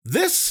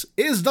This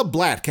is the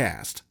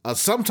Bladtcast, a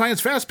sometimes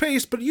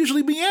fast-paced but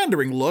usually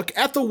meandering look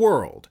at the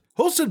world,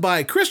 hosted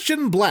by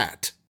Christian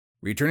Blatt.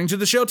 Returning to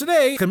the show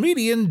today,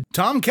 comedian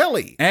Tom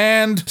Kelly,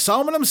 and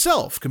Salman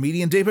himself,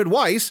 comedian David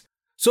Weiss.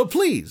 So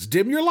please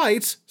dim your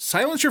lights,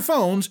 silence your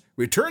phones,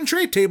 return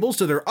tray tables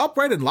to their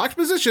upright and locked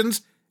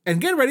positions,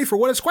 and get ready for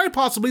what is quite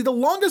possibly the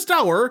longest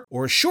hour,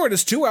 or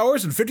shortest 2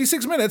 hours and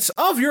 56 minutes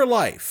of your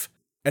life.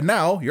 And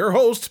now, your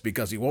host,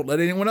 because he won't let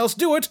anyone else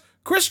do it,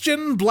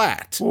 Christian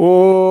Blatt.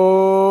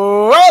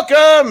 Welcome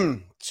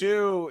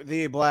to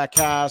the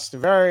Bladtcast.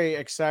 Very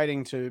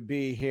exciting to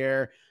be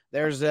here.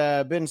 There's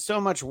been so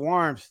much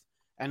warmth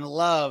and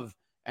love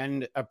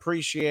and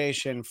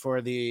appreciation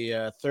for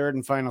the third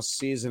and final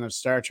season of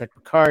Star Trek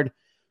Picard.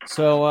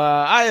 So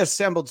I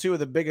assembled two of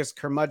the biggest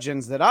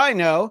curmudgeons that I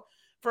know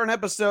for an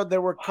episode that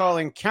we're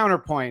calling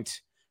Counterpoint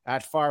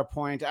at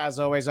Farpoint. As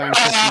always, I'm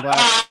Christian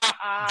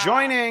Blatt.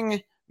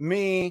 Joining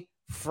me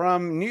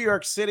from New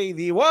York City,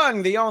 the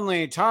one, the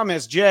only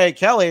Thomas J.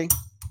 Kelly.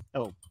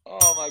 Oh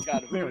my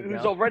God.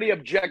 Who's already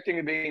objecting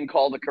to being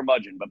called a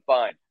curmudgeon, but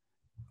fine.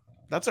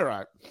 That's all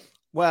right.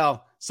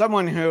 Well,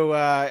 someone who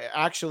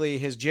actually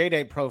his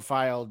JDate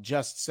profile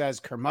just says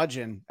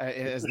curmudgeon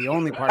as the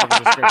only part of the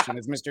description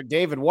is Mr.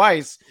 David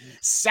Weiss,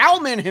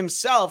 Salman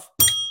himself.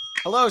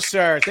 Hello,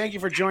 sir. Thank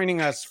you for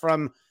joining us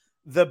from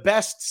the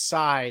best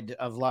side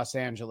of Los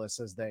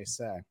Angeles, as they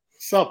say.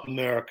 Sup,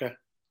 America.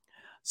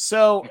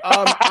 So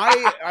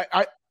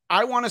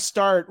I want to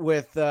start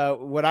with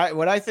what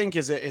I think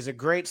is a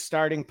great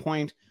starting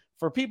point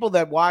for people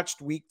that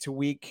watched week to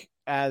week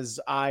as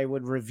I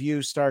would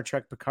review Star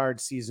Trek Picard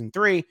season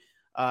 3.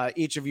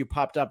 Each of you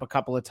popped up a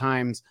couple of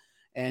times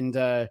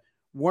and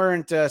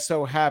weren't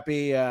so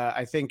happy.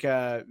 I think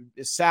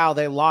Sal,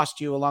 they lost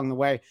you along the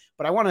way,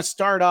 but I want to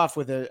start off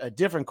with a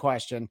different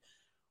question.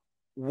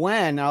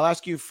 I'll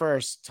ask you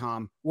first,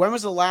 Tom, when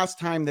was the last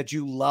time that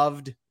you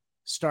loved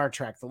Star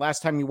Trek? The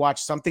last time you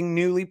watched something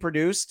newly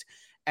produced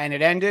and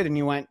it ended and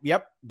you went,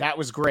 yep, that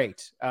was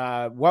great.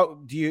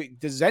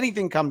 Does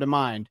anything come to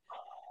mind?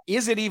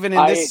 Is it even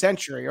in this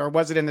century or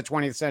was it in the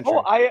 20th century?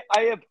 Oh,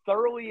 I have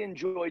thoroughly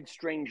enjoyed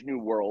Strange New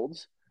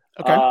Worlds.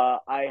 Okay.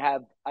 I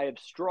have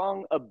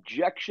strong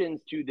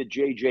objections to the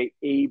J.J.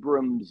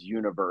 Abrams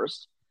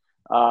universe.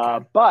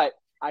 But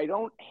I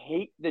don't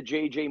hate the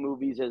J.J.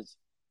 movies as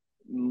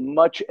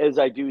much as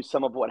I do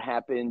some of what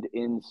happened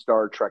in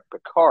Star Trek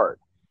Picard.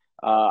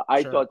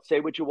 I thought, say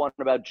what you want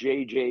about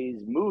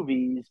JJ's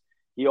movies,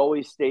 he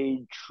always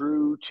stayed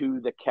true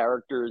to the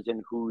characters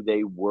and who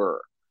they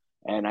were.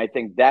 And I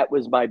think that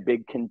was my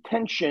big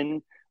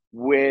contention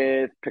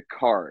with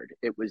Picard.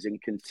 It was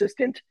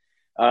inconsistent.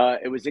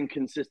 It was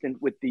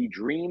inconsistent with the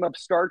dream of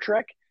Star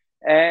Trek.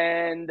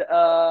 And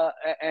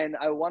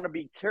I want to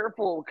be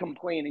careful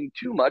complaining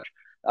too much.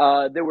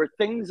 There were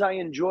things I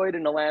enjoyed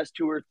in the last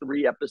 2 or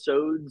 3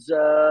 episodes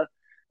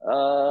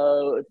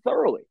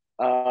thoroughly.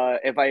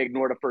 If I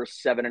ignore the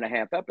first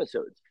 7.5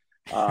 episodes.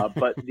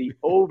 But the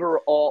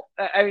overall,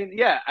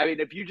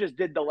 if you just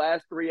did the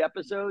last 3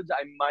 episodes,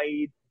 I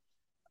might,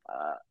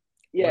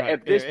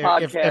 if this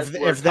podcast,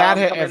 if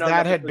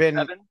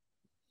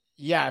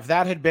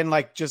that had been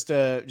like just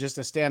a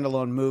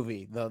standalone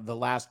movie, the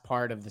last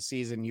part of the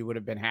season, you would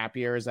have been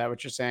happier. Is that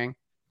what you're saying?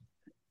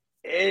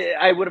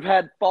 I would have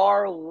had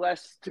far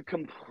less to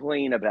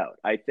complain about.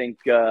 I think,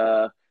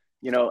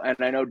 and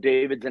I know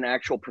David's an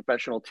actual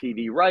professional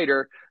TV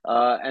writer,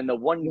 and the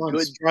one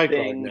good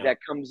thing that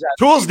comes out...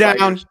 Tools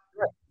down!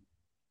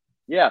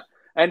 Yeah,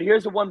 and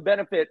here's the one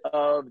benefit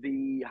of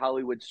the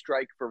Hollywood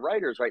strike for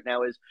writers right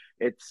now is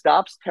it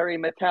stops Terry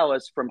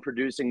Matalas from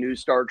producing new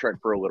Star Trek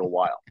for a little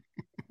while.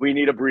 We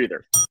need a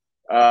breather.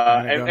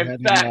 In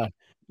fact,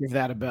 give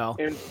that a bell.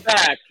 In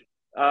fact,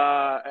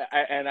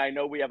 and I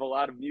know we have a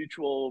lot of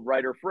mutual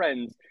writer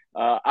friends,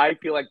 I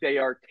feel like they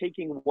are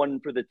taking one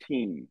for the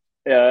team.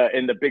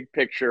 In the big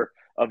picture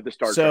of the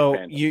Star Trek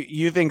fandom.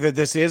 You think that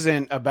this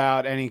isn't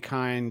about any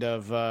kind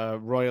of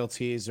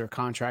royalties or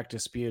contract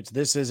disputes.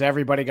 This is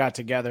everybody got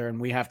together and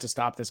we have to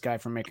stop this guy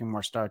from making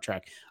more Star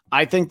Trek.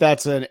 I think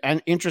that's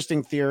an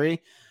interesting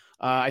theory.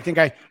 I think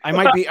I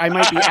might be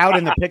out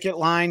in the picket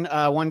line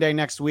one day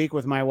next week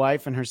with my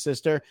wife and her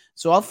sister.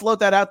 So I'll float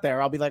that out there.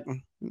 I'll be like,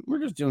 we're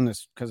just doing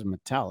this because of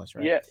Matalas,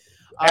 right? Yeah.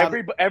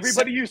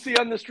 Everybody you see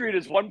on the street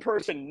is one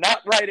person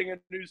not writing a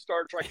new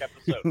Star Trek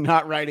episode.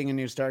 Not writing a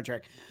new Star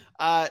Trek.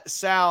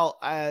 Sal,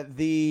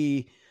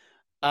 oh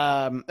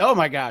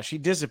my gosh, he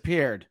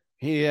disappeared.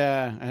 He,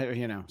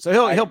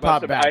 so he'll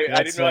pop back.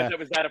 I didn't realize that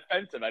was that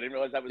offensive. I didn't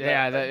realize that was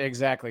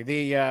exactly.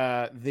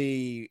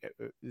 The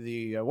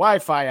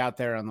Wi-Fi out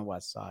there on the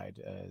west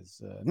side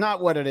is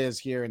not what it is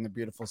here in the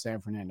beautiful San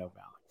Fernando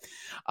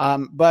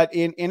Valley. But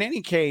in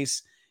any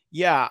case,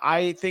 yeah,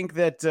 I think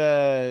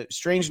that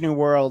Strange New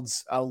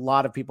Worlds, a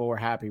lot of people were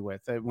happy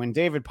with. When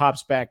David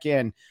pops back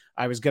in,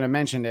 I was going to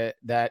mention it,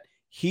 that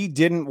he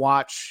didn't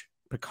watch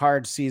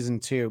Picard season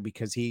 2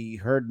 because he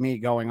heard me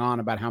going on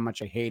about how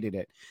much I hated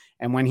it.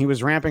 And when he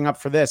was ramping up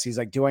for this, he's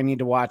like, do I need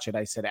to watch it?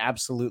 I said,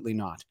 absolutely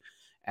not.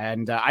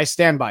 And I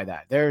stand by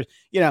that.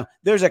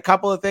 There's a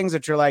couple of things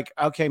that you're like,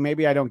 okay,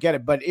 maybe I don't get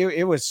it, but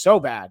it was so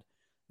bad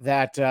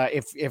that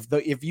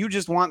if you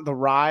just want the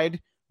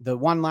ride, the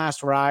one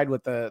last ride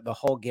with the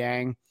whole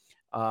gang,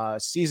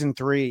 season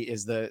 3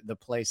 is the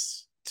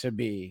place to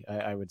be,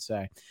 I would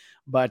say.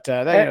 But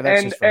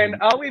that's just and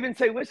I'll even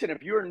say, listen,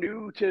 if you're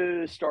new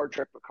to Star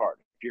Trek Picard,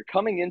 if you're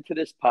coming into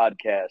this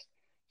podcast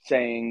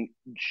saying,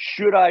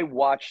 should I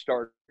watch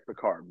Star Trek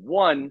Picard?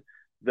 One,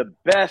 the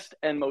best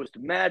and most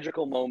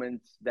magical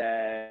moments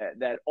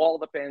that all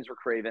the fans were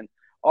craving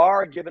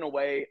are given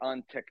away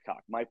on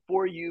TikTok. My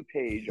For You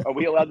page. Are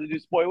we allowed to do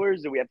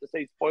spoilers? Do we have to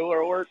say spoiler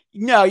alert?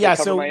 No, yeah.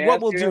 So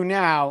what we'll do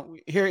now,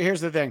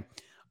 here's the thing.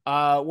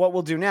 What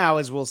we'll do now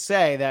is we'll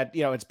say that,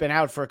 it's been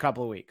out for a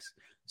couple of weeks.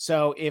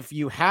 So if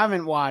you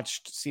haven't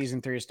watched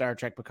season 3 of Star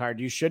Trek Picard,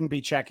 you shouldn't be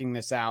checking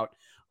this out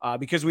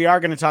because we are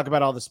going to talk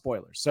about all the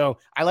spoilers. So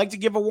I like to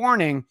give a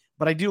warning,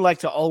 but I do like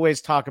to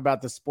always talk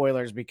about the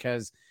spoilers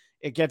because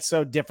it gets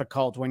so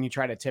difficult when you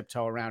try to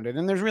tiptoe around it.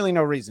 And there's really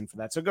no reason for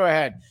that. So go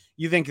ahead.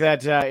 You think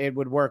that it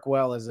would work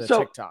well as a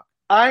TikTok?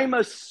 I'm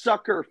a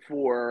sucker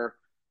for,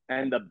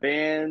 and the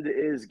band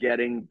is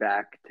getting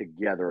back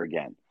together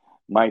again.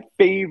 My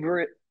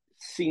favorite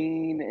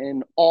scene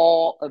in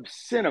all of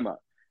cinema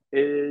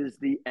is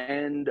the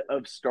end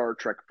of Star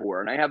Trek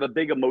 4. And I have a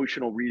big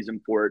emotional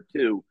reason for it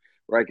too,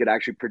 where I could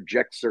actually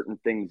project certain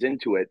things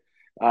into it.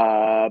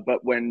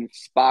 But when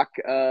Spock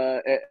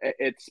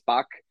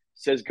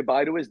says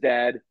goodbye to his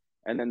dad,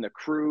 and then the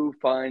crew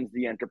finds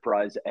the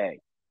Enterprise A.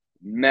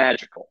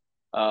 Magical.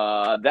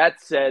 That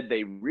said,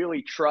 they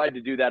really tried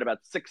to do that about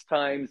 6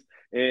 times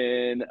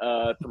in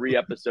 3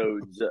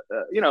 episodes.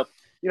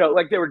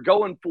 Like they were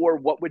going for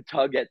what would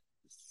tug at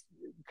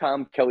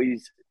Tom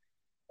Kelly's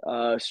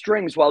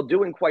strings while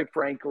doing, quite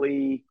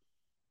frankly,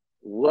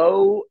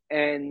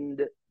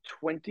 low-end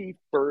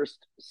 21st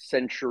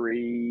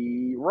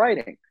century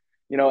writing.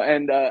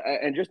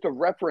 And just to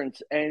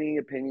reference any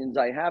opinions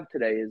I have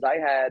today is I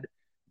had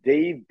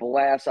Dave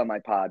Blass on my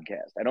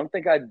podcast. I don't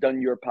think I've done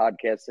your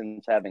podcast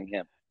since having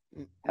him.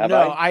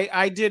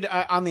 I did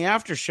on the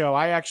after show.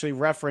 I actually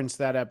referenced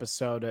that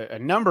episode a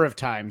number of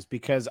times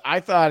because I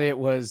thought it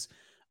was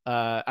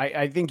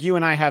I think you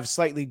and I have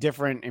slightly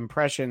different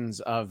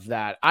impressions of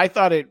that. I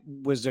thought it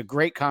was a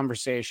great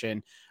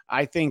conversation.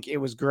 I think it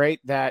was great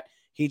that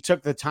he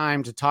took the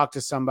time to talk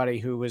to somebody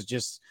who was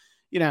just,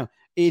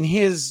 in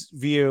his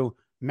view,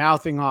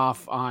 mouthing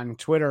off on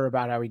Twitter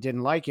about how he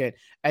didn't like it.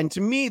 And to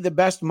me, the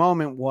best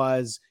moment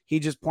was he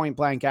just point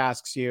blank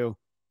asks you,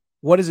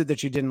 what is it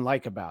that you didn't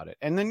like about it?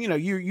 And then,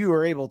 you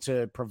were able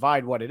to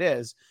provide what it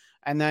is.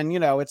 And then,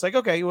 it's like,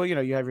 okay, well,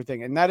 you have your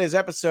thing. And that is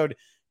episode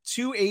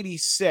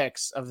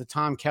 286 of the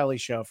Tom Kelly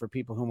Show for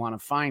people who want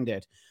to find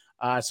it.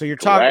 So you're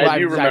talking.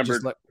 You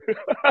remembered.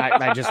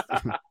 I just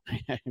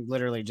I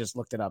literally just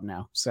looked it up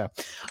now. So,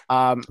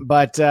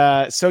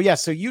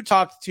 so you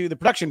talked to the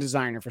production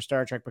designer for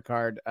Star Trek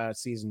Picard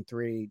season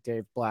 3,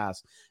 Dave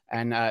Blass,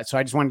 and so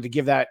I just wanted to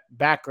give that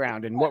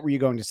background. And what were you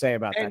going to say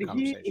about that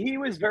conversation? He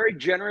was very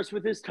generous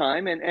with his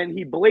time, and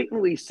he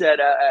blatantly said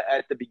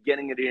at the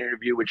beginning of the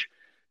interview, which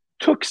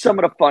took some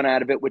of the fun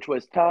out of it, which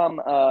was,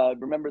 Tom,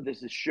 remember,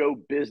 this is show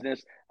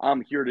business. I'm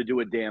here to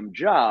do a damn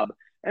job.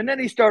 And then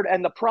he started,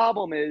 and the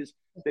problem is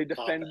they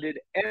defended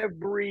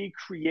every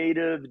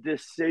creative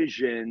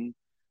decision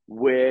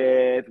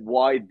with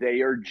why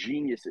they are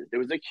geniuses. There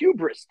was a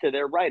hubris to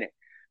their writing.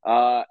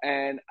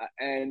 And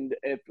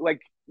if,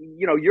 like,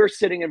 you're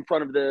sitting in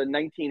front of the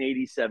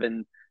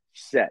 1987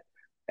 set,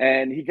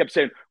 and he kept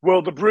saying,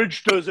 well, the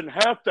bridge doesn't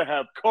have to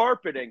have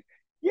carpeting.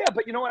 Yeah,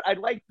 but you know what? I'd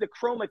like the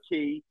chroma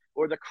key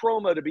or the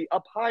chroma to be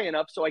up high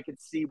enough so I could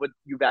see what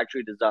you've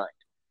actually designed.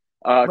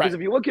 Because if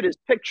you look at his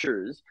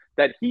pictures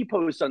that he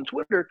posts on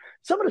Twitter,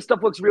 some of the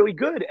stuff looks really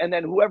good. And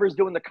then whoever's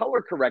doing the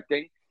color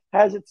correcting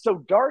has it so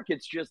dark,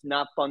 it's just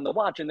not fun to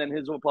watch. And then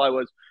his reply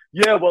was,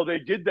 yeah, well, they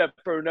did that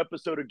for an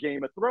episode of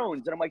Game of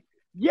Thrones. And I'm like,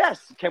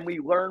 yes, can we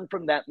learn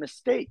from that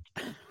mistake?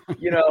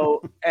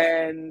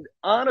 And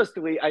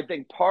honestly, I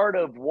think part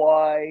of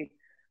why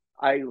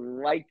I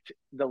liked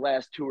the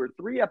last 2 or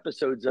 3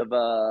 episodes of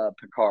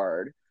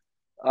Picard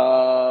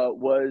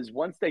was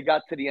once they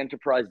got to the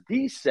Enterprise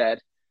D set,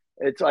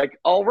 it's like,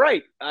 all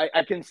right,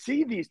 I can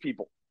see these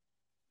people.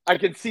 I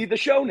can see the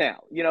show now.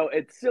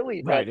 It's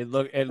silly. Right. It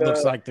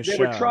looks like the show.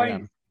 Were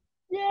trying,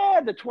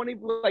 the 20,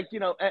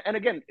 and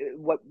again,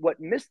 what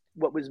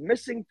was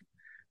missing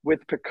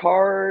with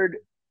Picard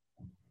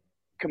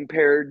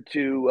compared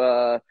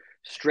to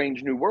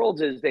Strange New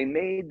Worlds is they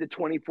made the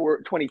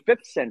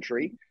 25th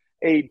century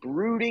a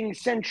brooding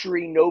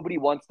century nobody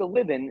wants to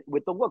live in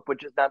with the look,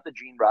 which is not the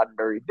Gene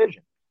Roddenberry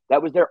vision.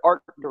 That was their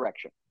art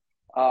direction.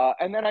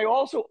 And then I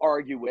also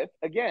argue with,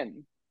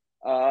 again,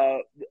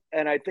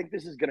 and I think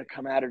this is going to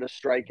come out of the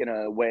strike in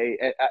a way.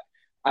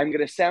 I'm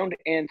going to sound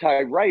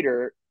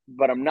anti-writer,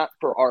 but I'm not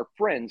for our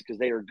friends because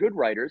they are good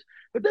writers.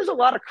 But there's a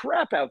lot of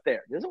crap out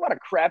there. There's a lot of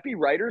crappy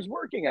writers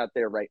working out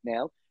there right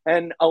now.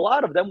 And a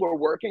lot of them were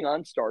working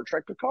on Star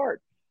Trek Picard.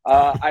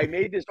 I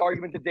made this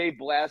argument to Dave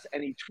Blass,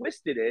 and he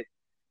twisted it.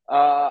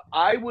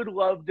 I would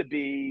love to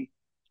be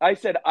I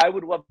said I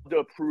would love to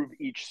approve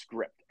each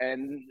script.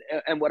 And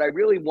what I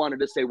really wanted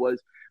to say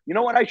was, you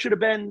know what, I should have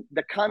been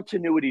the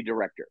continuity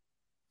director,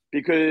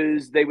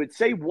 because they would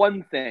say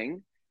one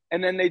thing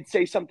and then they'd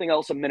say something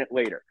else a minute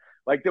later.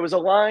 Like there was a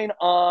line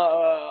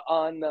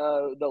on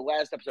the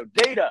last episode,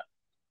 Data,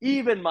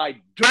 even my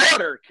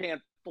daughter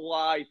can't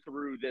fly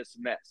through this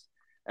mess.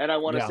 And I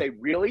want to say,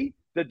 really?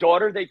 The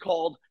daughter they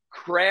called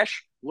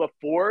Crash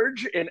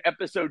LaForge in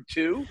episode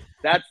 2?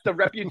 That's the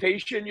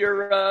reputation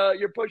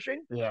you're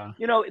pushing? Yeah.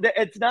 You know,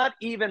 it's not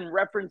even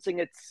referencing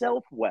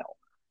itself well.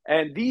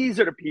 And these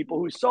are the people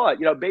who saw it.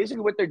 You know,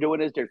 basically what they're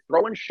doing is they're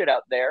throwing shit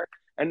out there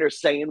and they're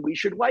saying we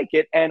should like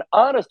it. And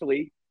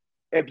honestly,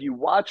 if you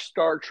watch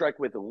Star Trek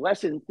with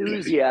less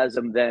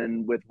enthusiasm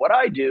than with what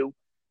I do,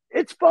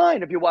 it's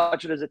fine if you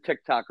watch it as a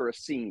TikTok or a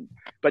scene.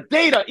 But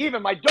Data,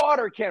 even my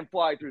daughter can't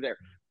fly through there.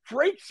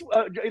 Frakes,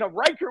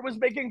 Riker was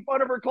making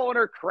fun of her, calling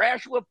her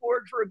Crash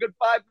LaForge for a good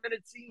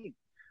 5-minute scene.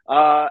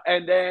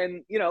 And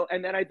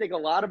then I think a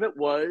lot of it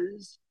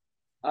was,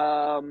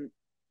 the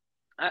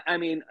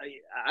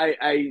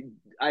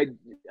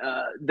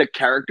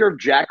character of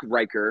Jack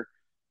Riker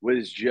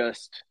was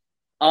just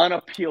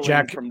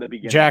unappealing from the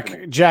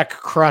beginning. Jack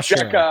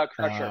Crusher.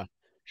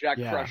 Jack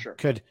Crusher.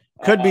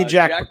 Could be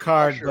Jack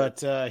Picard, Crusher.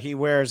 But he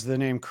wears the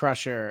name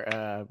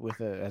Crusher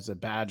as a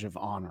badge of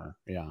honor.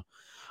 Yeah.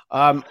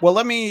 Well,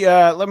 let me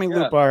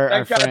loop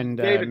our friend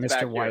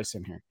Mr. Weiss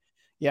in here.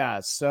 Yeah.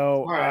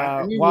 So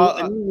a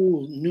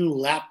new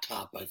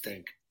laptop, I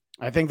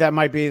think that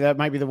might be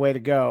the way to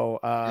go.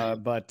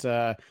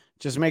 But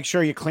just make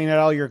sure you clean out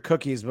all your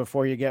cookies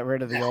before you get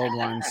rid of the old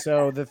one.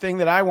 So the thing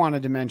that I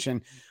wanted to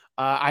mention,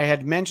 I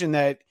had mentioned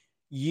that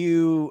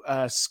you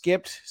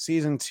skipped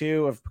season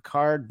 2 of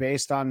Picard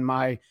based on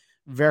my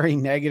very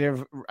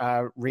negative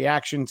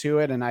reaction to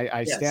it, and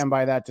I stand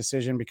by that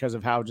decision because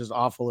of how just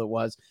awful it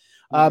was.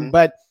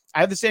 But I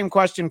have the same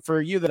question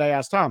for you that I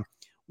asked Tom.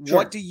 Sure.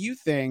 What do you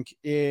think?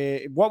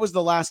 What was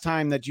the last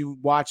time that you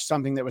watched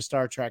something that was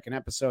Star Trek, an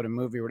episode, a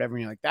movie, or whatever,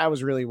 and you're like, that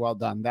was really well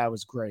done. That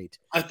was great.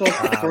 I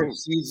thought the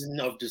first season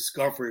of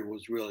Discovery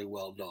was really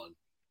well done.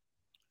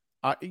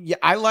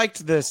 I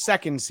liked the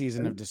second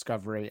season of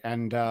Discovery,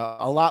 and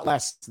a lot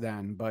less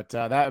then. But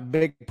that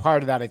big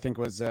part of that, I think,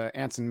 was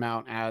Anson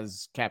Mount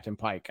as Captain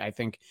Pike. I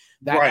think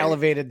that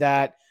elevated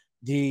that.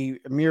 The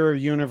Mirror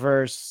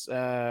Universe,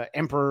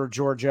 Emperor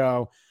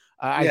Giorgio.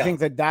 I think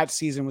that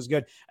season was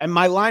good. And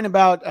my line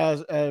about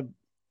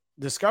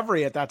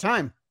Discovery at that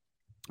time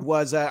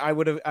was I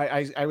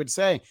would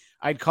say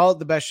I'd call it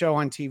the best show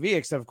on TV,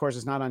 except of course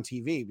it's not on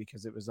TV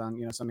because it was on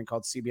something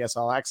called CBS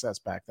All Access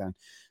back then.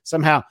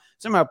 Somehow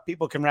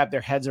people can wrap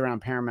their heads around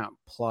Paramount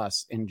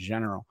Plus in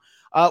general.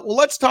 Well,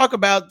 let's talk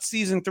about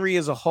season 3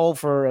 as a whole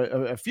for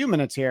a few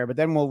minutes here, but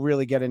then we'll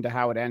really get into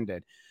how it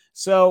ended.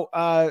 So,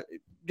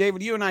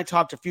 David, you and I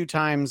talked a few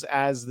times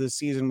as the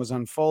season was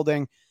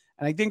unfolding,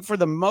 and I think for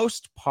the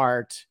most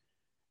part,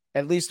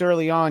 at least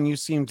early on, you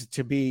seemed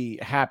to be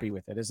happy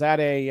with it. Is that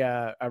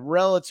a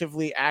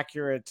relatively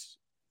accurate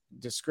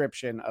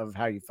description of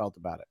how you felt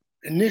about it?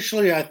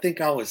 Initially, I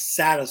think I was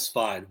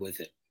satisfied with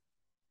it.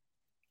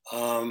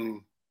 I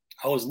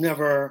was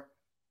never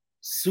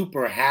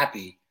super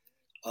happy.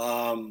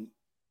 I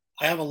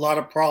have a lot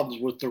of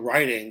problems with the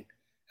writing,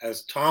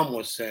 as Tom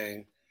was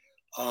saying.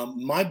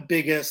 My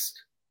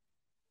biggest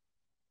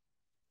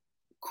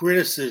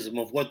criticism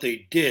of what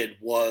they did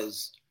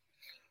was,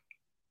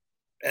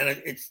 and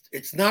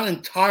it's not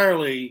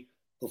entirely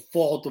the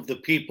fault of the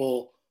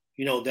people,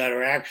 that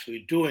are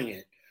actually doing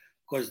it,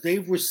 because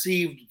they've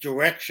received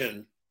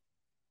direction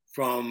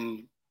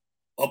from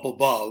up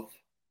above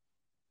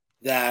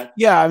that.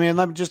 Yeah, I mean,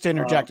 let me just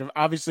interject.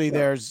 Obviously,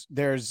 there's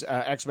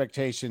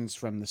expectations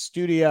from the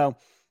studio.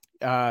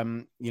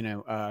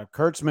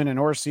 Kurtzman and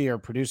Orsi are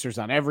producers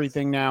on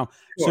everything now.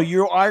 Sure. So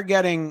you are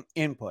getting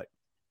input.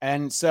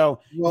 And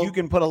so you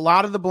can put a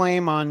lot of the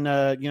blame on,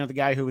 the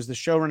guy who was the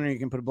showrunner. You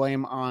can put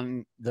blame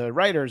on the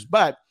writers,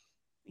 but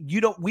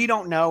we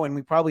don't know, and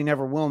we probably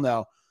never will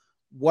know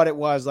what it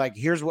was like.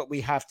 Here's what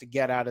we have to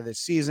get out of this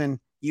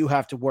season. You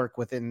have to work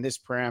within this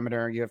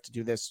parameter. You have to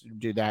do this,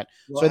 do that.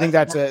 Well, so I think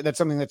that's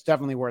something that's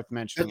definitely worth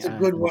mentioning. That's a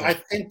good one. I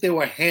think they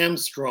were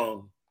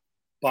hamstrung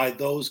by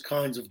those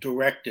kinds of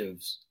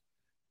directives.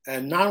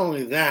 And not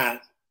only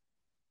that,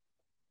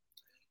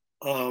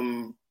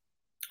 I'm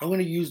going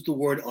to use the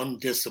word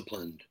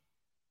undisciplined,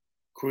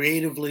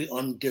 creatively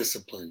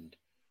undisciplined,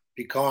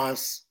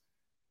 because,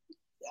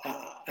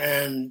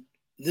 and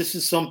this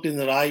is something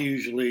that I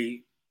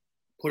usually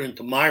put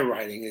into my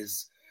writing,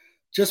 is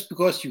just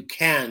because you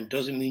can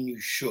doesn't mean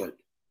you should.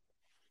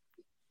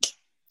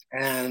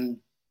 And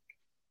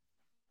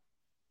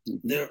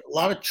there are a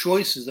lot of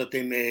choices that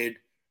they made.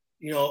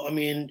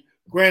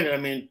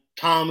 Granted,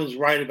 Tom is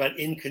right about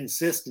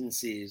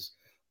inconsistencies,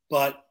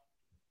 but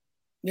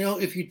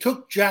if you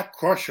took Jack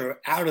Crusher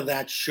out of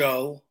that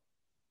show,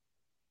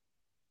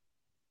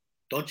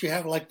 don't you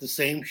have like the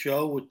same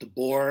show with the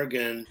Borg?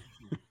 And,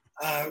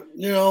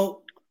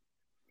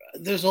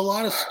 there's a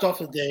lot of stuff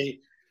that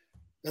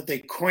they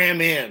cram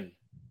in.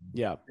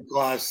 Yeah.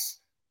 Because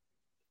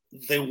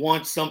they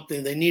want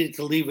something, they needed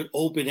to leave it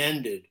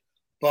open-ended.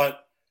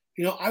 But,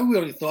 I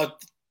really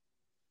thought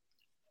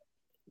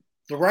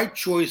the right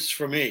choice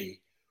for me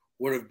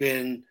would have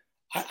been,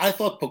 I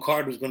thought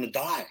Picard was going to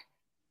die.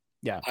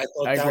 Yeah,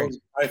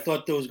 I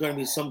thought there was going to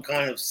be some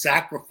kind of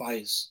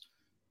sacrifice.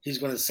 He's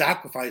going to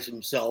sacrifice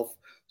himself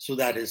so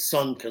that his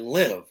son can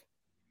live.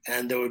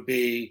 And there would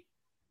be,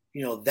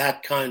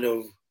 that kind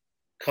of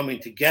coming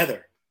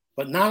together.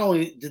 But not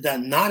only did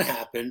that not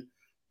happen,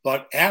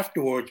 but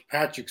afterwards,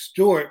 Patrick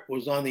Stewart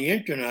was on the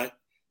internet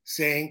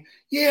saying,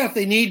 yeah, if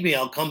they need me,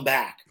 I'll come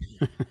back.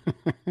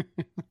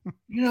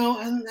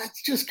 And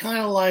that's just kind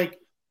of like.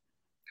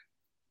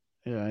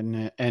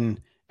 Yeah,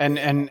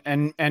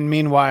 and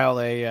meanwhile,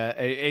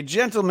 a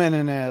gentleman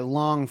in a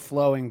long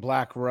flowing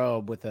black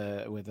robe with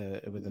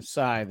a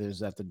scythe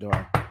is at the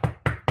door.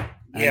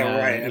 Yeah,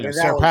 right.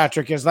 Sir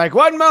Patrick is like,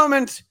 1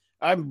 moment.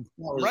 I'm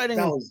writing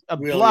a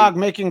blog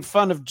making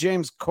fun of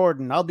James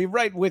Corden. I'll be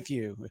right with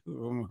you,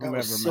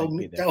 whomever might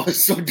be there. That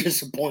was so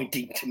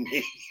disappointing to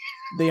me.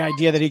 The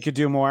idea that he could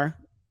do more.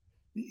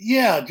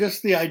 Yeah,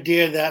 just the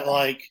idea that,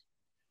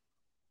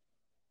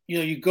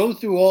 you go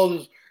through all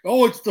this.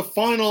 Oh, it's the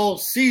final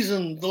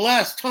season. The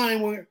last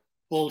time we're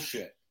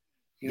bullshit.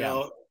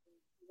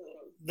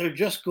 They're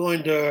just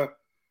going to,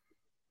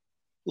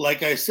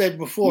 like I said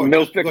before,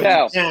 milk the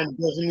cow.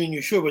 Doesn't mean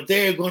you should, but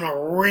they're going to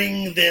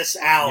wring this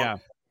out. Yeah.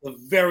 The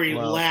very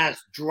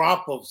last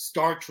drop of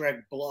Star Trek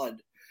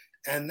blood.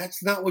 And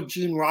that's not what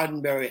Gene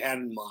Roddenberry had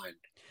in mind.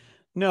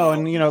 No,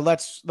 and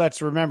let's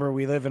remember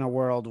we live in a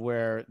world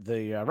where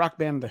the rock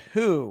band The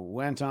Who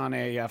went on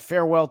a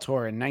farewell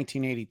tour in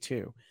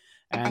 1982.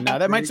 And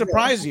that might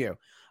surprise you.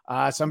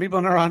 Some people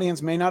in our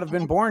audience may not have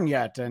been born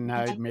yet.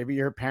 And maybe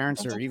your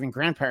parents or even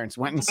grandparents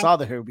went and saw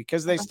The Who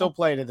because they still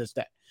play to this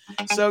day.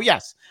 So,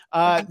 yes,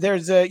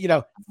 there's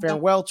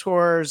farewell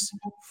tours,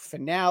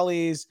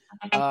 finales.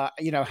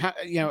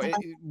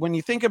 When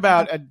you think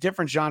about a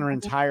different genre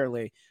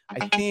entirely,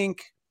 I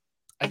think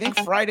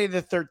Friday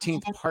the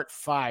 13th Part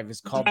 5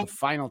 is called The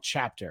Final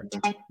Chapter.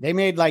 They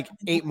made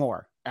 8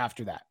 more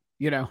after that,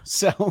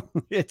 so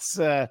it's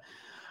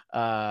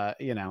I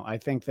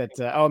think that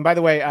and by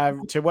the way,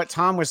 to what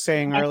Tom was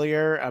saying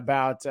earlier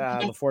about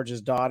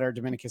LaForge's daughter,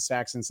 Dominica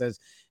Saxon,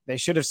 says they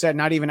should have said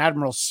not even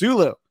Admiral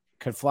Sulu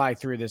could fly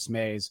through this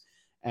maze.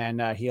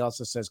 And he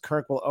also says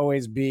Kirk will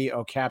always be,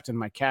 oh, Captain,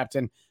 my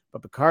Captain.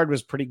 But Picard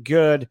was pretty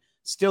good.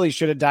 Still, he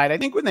should have died. I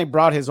think when they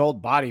brought his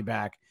old body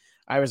back,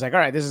 I was like, all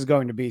right, this is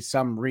going to be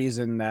some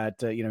reason that,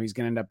 he's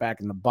going to end up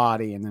back in the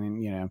body. And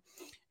then,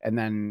 and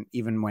then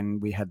even when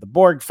we had the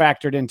Borg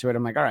factored into it,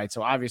 I'm like, all right,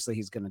 so obviously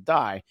he's going to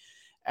die.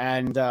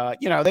 And,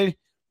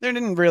 they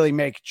didn't really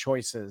make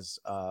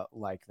choices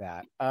like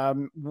that.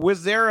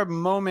 Was there a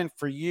moment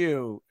for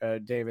you,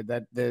 David,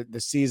 that the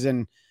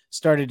season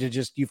started to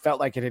you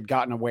felt like it had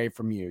gotten away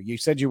from you? You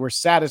said you were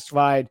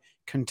satisfied,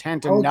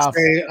 content enough.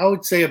 I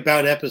would say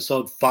about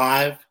episode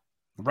 5.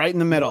 Right in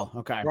the middle.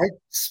 Okay. Right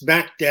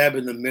smack dab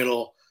in the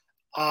middle.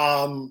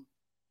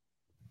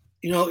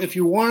 If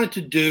you wanted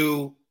to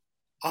do,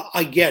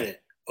 I get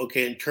it.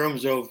 Okay. In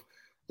terms of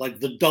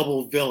the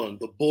double villain,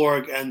 the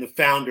Borg and the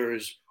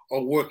Founders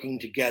are working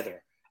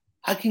together.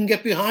 I can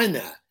get behind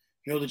that.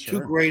 The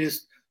two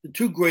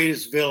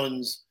greatest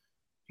villains,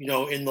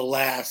 in the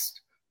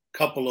last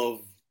couple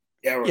of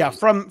eras. Yeah,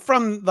 from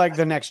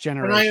the Next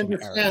Generation. And I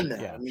understand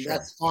that. Yeah,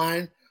 that's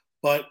fine,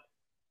 but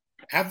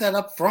have that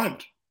up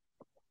front.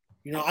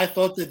 I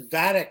thought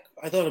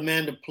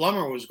Amanda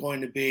Plummer was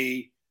going to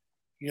be,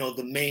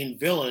 the main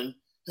villain,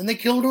 and they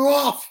killed her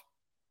off.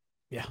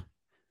 Yeah,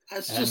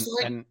 that's just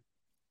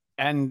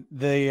and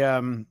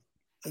the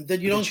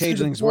then you don't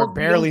changelings were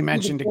barely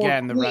mentioned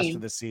again the rest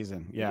of the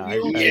season. Yeah,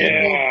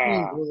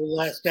 the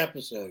last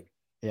episode.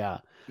 Yeah.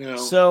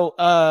 So,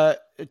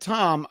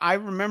 Tom, I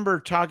remember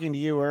talking to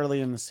you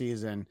early in the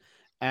season,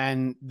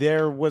 and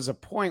there was a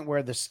point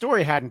where the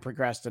story hadn't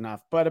progressed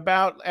enough, but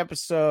about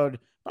episode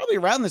probably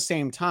around the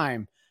same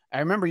time, I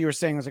remember you were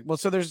saying, I was like, well,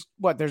 so there's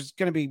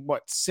going to be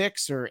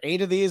 6 or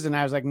 8 of these. And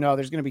I was like, no,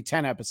 there's going to be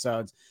 10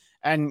 episodes.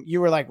 And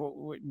you were like,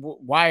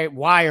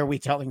 why are we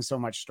telling so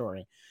much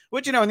story?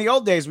 Which, in the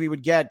old days we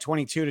would get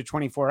 22 to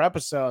 24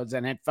 episodes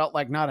and it felt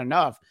like not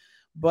enough,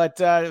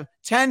 but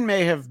 10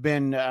 may have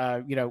been,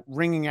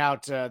 wringing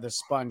out the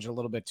sponge a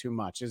little bit too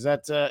much. Is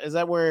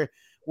that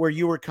where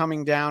you were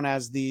coming down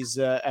as these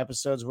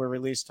episodes were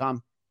released,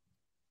 Tom?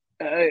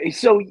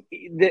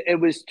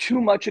 It was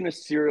too much in a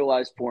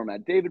serialized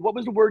format. David, what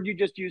was the word you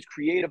just used?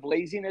 Creative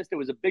laziness. There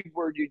was a big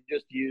word you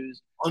just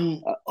used.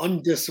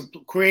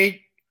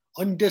 Undisciplined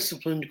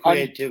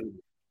creativity.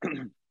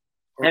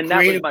 And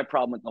that was my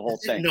problem with the whole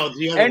thing. No,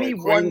 the other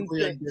one.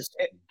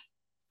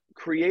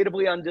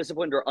 Creatively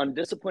undisciplined or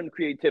undisciplined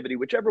creativity,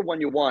 whichever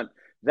one you want.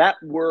 That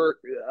were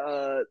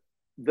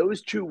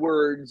those 2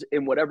 words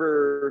in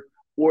whatever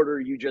order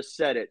you just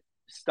said it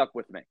stuck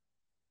with me.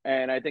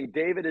 And I think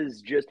David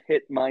has just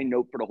hit my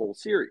note for the whole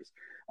series.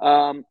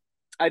 I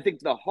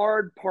think the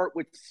hard part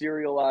with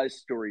serialized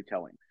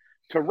storytelling,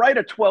 to write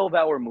a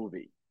 12-hour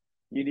movie,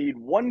 you need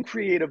one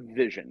creative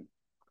vision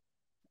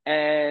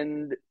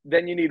and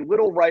then you need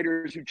little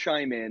writers who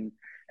chime in.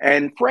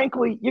 And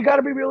frankly, you got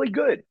to be really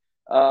good.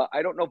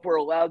 I don't know if we're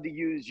allowed to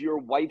use your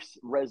wife's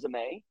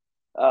resume,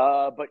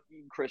 but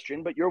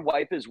Christian, but your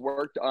wife has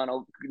worked on a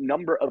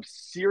number of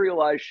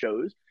serialized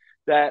shows.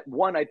 That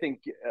one, I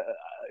think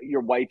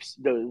your wife's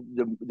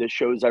the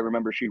shows I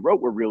remember she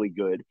wrote were really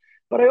good.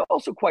 But I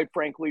also, quite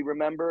frankly,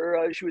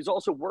 remember she was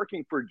also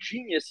working for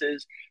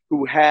geniuses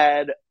who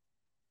had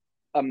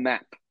a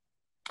map.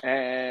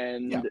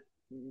 And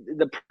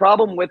the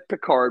problem with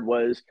Picard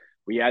was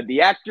we had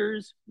the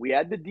actors, we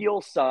had the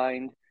deal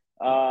signed,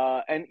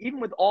 and even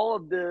with all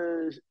of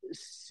the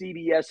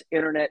CBS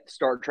internet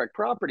Star Trek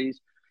properties,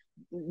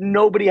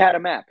 nobody had a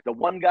map. The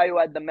one guy who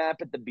had the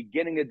map at the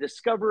beginning of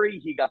Discovery,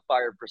 he got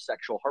fired for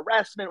sexual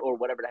harassment or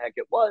whatever the heck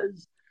it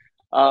was.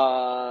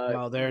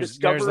 Well, there's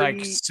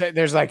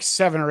like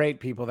 7 or 8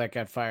 people that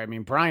got fired. I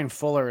mean, Brian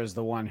Fuller is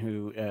the one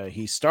who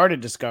he started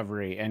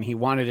Discovery, and he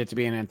wanted it to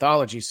be an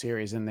anthology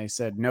series, and they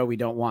said, no, we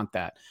don't want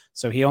that.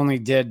 So he only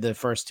did the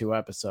first 2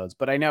 episodes.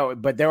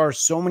 But there are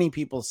so many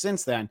people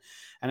since then,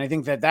 and I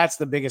think that that's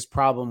the biggest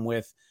problem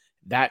with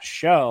that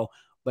show.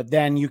 But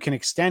then you can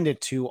extend it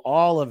to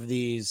all of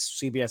these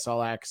CBS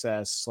All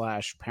Access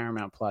 /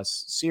 Paramount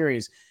Plus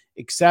series,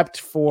 except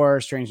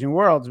for Strange New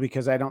Worlds,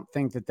 because I don't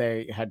think that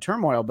they had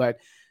turmoil. But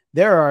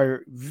there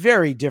are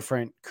very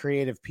different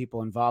creative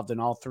people involved in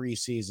all 3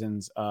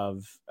 seasons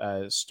of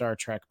Star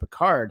Trek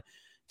Picard.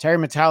 Terry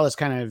Matalas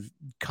kind of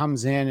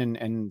comes in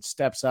and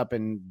steps up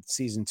in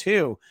season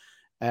 2.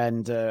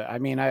 And I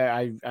mean,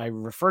 I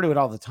refer to it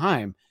all the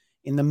time.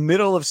 In the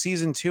middle of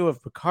season 2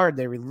 of Picard,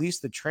 they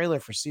released the trailer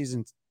for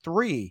season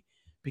 3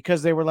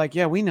 because they were like,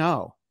 yeah, we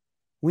know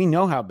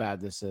how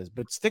bad this is,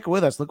 but stick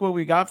with us. Look what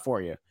we got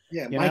for you.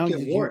 Yeah, you might know,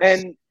 get worse.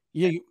 And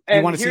you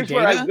want to see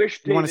Data?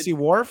 You want to see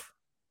Worf?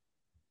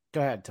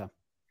 Go ahead, Tom.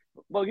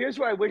 Well, here's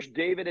where I wish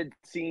David had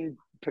seen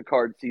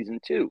Picard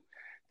season 2.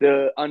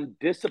 The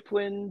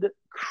undisciplined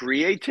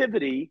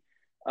creativity,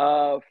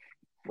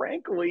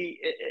 frankly,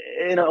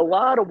 in a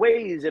lot of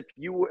ways, if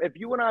you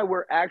and I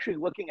were actually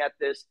looking at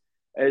this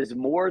as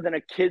more than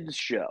a kids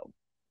show,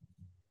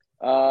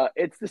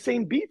 it's the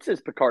same beats as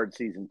Picard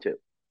season 2.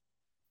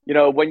 You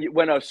know,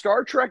 when a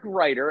Star Trek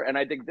writer, and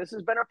I think this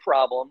has been a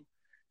problem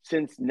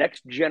since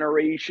Next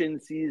Generation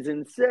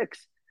season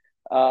 6,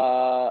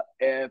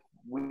 if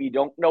we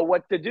don't know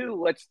what to do,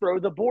 let's throw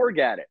the Borg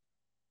at it.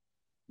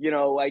 You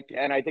know,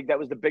 and I think that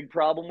was the big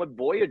problem with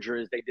Voyager,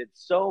 is they did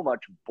so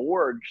much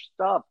Borg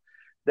stuff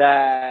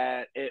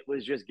that it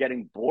was just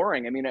getting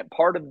boring. I mean,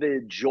 part of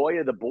the joy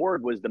of the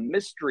Borg was the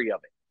mystery of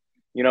it.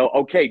 You know,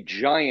 okay,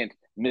 giant,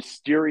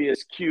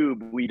 mysterious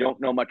cube we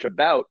don't know much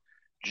about,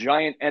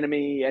 giant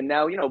enemy, and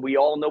now, you know, we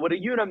all know what a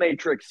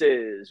unimatrix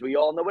is. We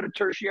all know what a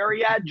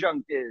tertiary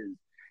adjunct is.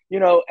 You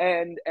know,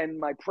 and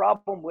my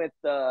problem with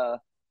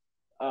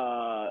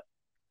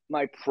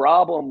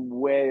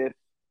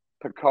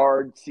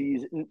Picard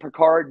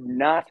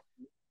not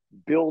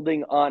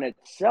building on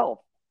itself.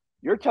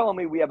 You're telling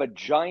me we have a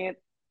giant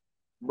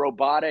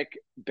robotic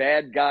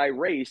bad guy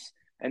race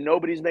and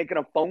nobody's making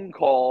a phone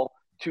call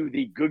to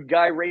the good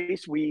guy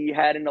race we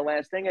had in the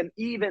last thing. And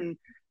even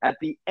at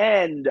the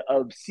end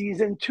of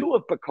season 2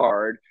 of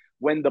Picard,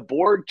 when the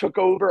Borg took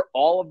over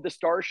all of the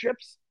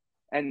starships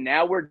and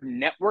now we're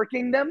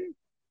networking them.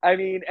 I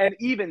mean, and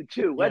even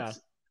too, I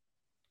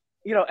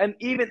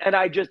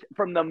just,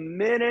 from the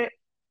minute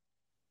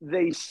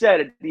they said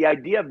it, the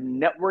idea of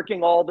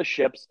networking all the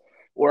ships,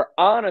 or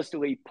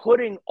honestly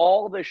putting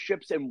all the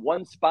ships in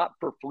one spot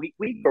for Fleet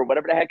Week or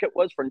whatever the heck it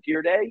was,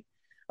 Frontier Day.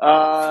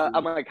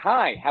 I'm like,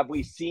 hi, have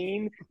we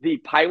seen the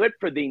pilot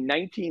for the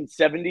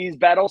 1970s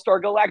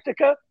Battlestar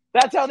Galactica?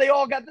 That's how they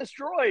all got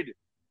destroyed.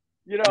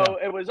 You know,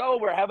 It was,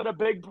 we're having a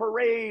big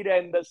parade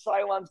and the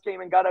Cylons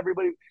came and got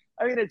everybody.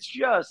 I mean, it's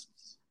just,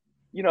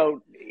 you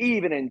know,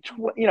 even in,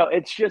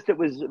 it's just, it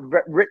was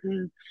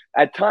written,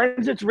 at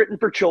times it's written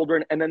for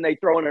children, and then they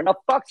throw in enough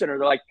fucks in her.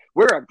 They're like,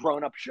 we're a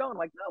grown-up show. I'm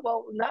like, no,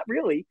 well, not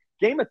really.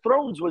 Game of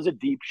Thrones was a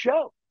deep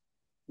show.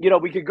 You know,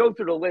 we could go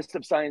through the list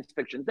of science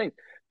fiction things.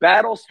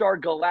 Battlestar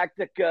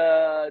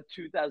Galactica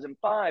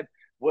 2005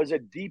 was a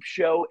deep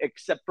show,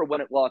 except for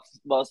when it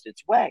lost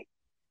its way.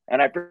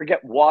 And I forget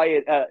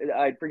why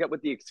I forget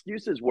what the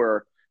excuses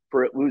were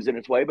for it losing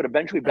its way, but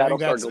eventually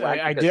Battlestar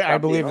Galactica. I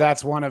believe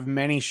that's one of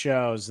many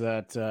shows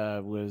that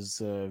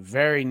was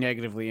very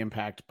negatively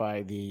impacted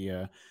by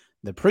the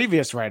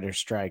previous writer's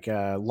strike.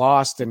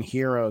 Lost and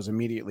Heroes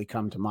immediately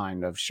come to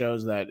mind, of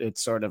shows that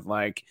it's sort of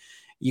like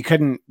you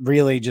couldn't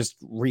really just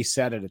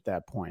reset it at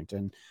that point.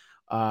 And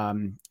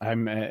I'm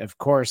of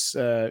course,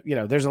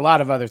 there's a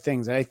lot of other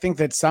things. I think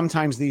that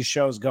sometimes these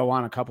shows go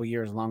on a couple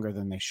years longer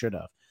than they should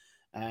have.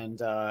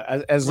 And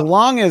as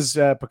long as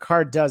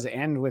Picard does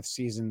end with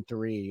season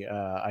 3,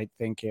 I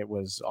think it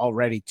was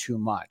already too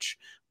much.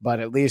 But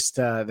at least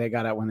they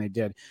got out when they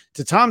did.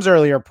 To Tom's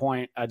earlier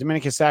point,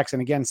 Dominicus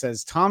Saxon again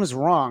says, Tom's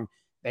wrong.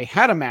 They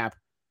had a map,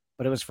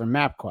 but it was for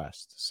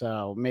MapQuest.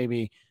 So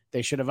maybe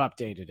they should have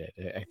updated it,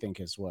 I think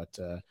is what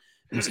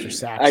Mr.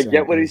 Saxon. I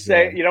get what he's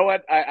saying. You know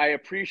what? I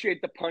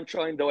appreciate the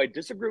punchline, though I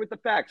disagree with the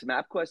facts.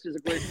 MapQuest is a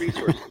great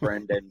resource,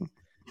 friend,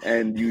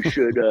 and you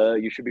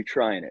should be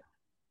trying it.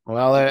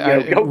 Well,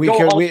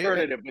 go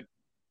alternative.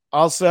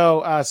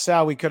 Also,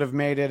 Sal, we could have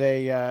made it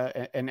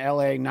an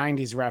LA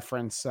 90s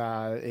reference.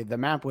 The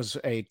map was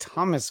a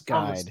Thomas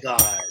guide.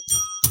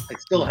 I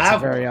still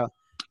have one.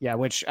 Yeah,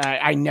 which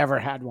I never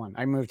had one.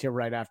 I moved here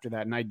right after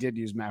that, and I did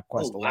use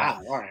MapQuest a lot.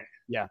 Wow, all right.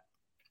 Yeah.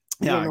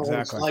 Yeah,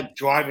 exactly. It's like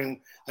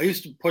driving. I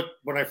used to put,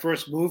 when I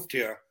first moved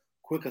here,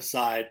 quick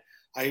aside,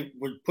 I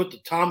would put the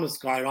Thomas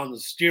guide on the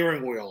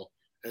steering wheel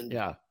and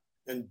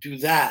do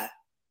that.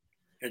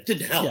 It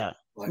didn't help. Yeah.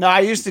 No, I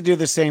used to do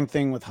the same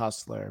thing with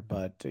Hustler,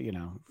 but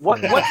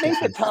what made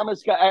the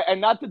Thomas guide, and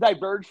not to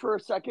diverge for a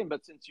second,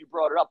 but since you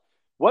brought it up,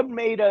 what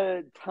made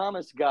a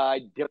Thomas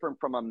guide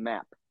different from a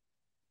map?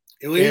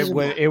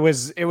 It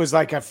was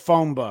like a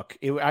phone book.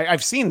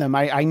 I've seen them.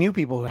 I knew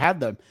people who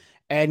had them,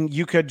 and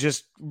you could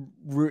just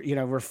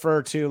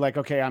refer to like,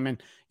 okay, I'm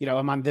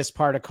on this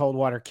part of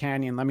Coldwater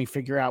Canyon. Let me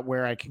figure out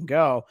where I can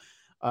go.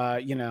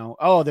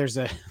 There's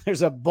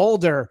a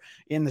boulder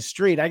in the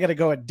street. I got to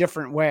go a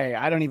different way.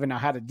 I don't even know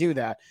how to do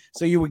that.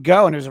 So you would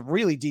go, and there's a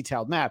really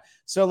detailed map.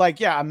 So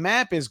a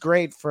map is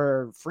great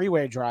for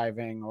freeway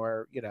driving,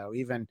 or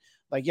even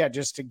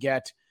just to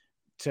get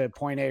to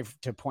point A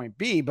to point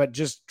B, but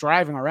just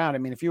driving around. I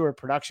mean, if you were a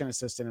production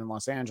assistant in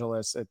Los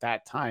Angeles at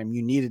that time,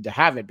 you needed to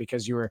have it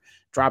because you were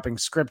dropping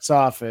scripts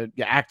off at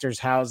actors'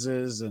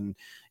 houses, and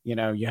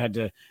you had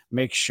to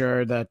make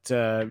sure that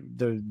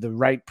the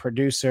right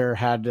producer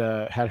had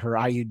her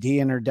IUD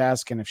in her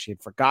desk, and if she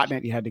had forgotten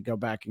it, you had to go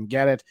back and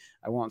get it.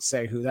 I won't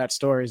say who that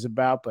story is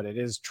about, but it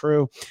is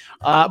true.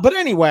 But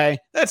anyway,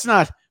 that's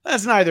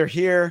neither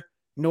here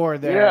nor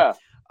there.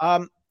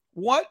 Yeah.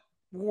 What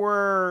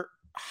were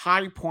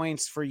high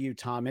points for you,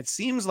 Tom? It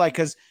seems like,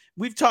 because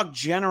we've talked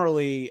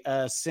generally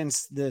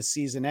since the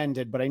season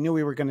ended, but I knew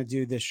we were going to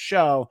do this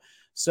show,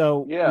 so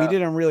we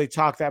didn't really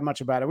talk that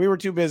much about it. We were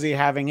too busy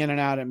having In and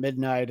Out at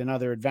Midnight and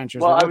other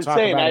adventures. Well, I was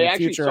saying, I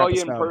actually saw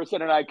you in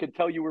person, and I could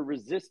tell you were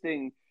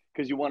resisting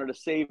because you wanted to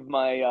save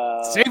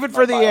my save it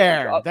for the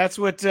air. That's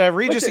what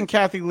Regis and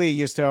Kathy Lee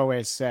used to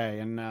always say,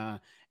 and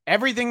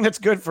everything that's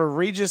good for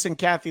Regis and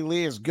Kathy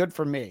Lee is good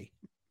for me.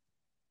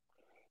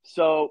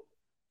 So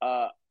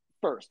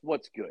first,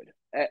 what's good?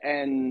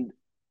 And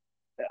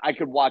I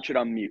could watch it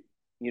on mute.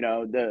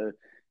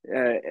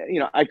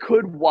 I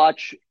could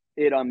watch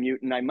it on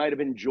mute, and I might have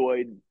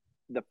enjoyed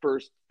the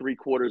first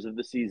 3/4 of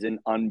the season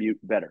on mute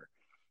better.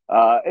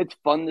 It's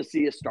fun to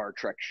see a Star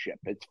Trek ship.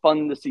 It's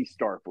fun to see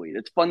Starfleet.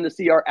 It's fun to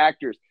see our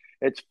actors.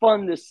 It's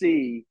fun to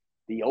see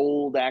the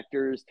old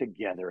actors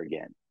together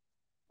again.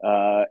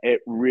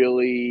 It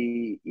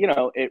really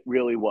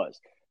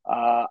was.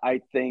 I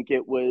think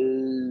it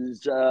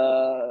was,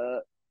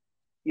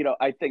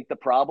 I think the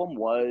problem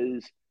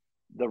was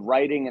the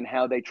writing and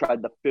how they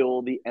tried to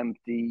fill the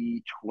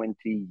empty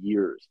 20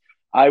 years.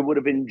 I would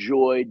have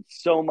enjoyed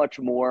so much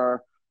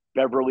more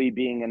Beverly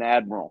being an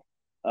admiral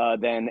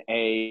than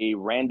a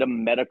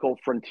random medical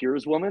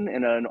frontierswoman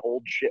in an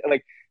old ship.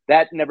 Like,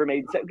 that never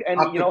made sense.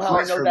 And you know how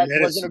I know that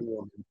wasn't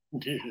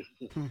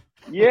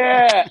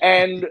yeah,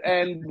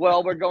 and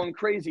well, we're going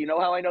crazy. You know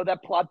how I know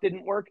that plot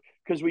didn't work?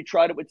 Because we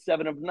tried it with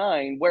 7 of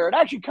 9, where it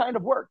actually kind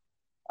of worked.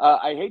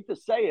 I hate to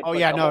say it. Oh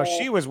yeah, no,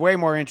 she was way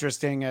more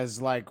interesting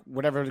as like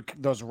whatever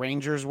those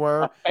Rangers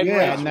were,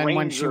 and then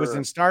when she was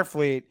in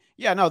Starfleet,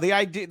 the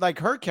idea, like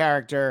her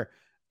character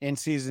in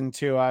season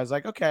 2, I was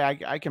like, okay,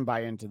 I can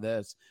buy into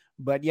this.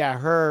 But yeah,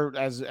 her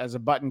as a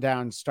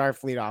button-down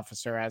Starfleet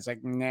officer, I was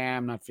like, nah,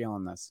 I'm not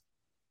feeling this.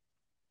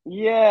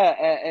 Yeah,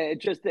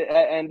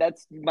 and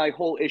that's my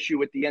whole issue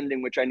with the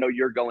ending, which I know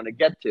you're going to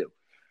get to.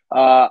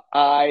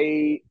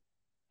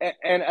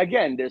 And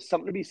again, there's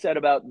something to be said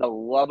about the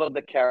love of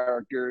the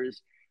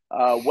characters,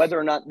 whether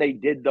or not they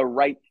did the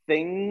right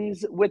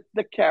things with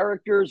the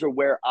characters or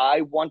where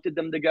I wanted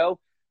them to go.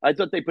 I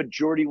thought they put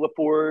Geordie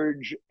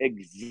LaForge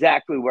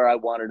exactly where I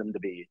wanted him to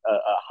be, a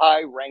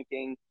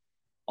high-ranking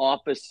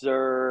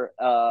officer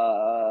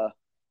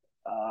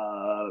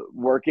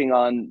working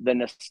on the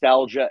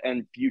nostalgia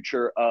and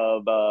future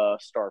of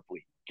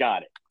Starfleet.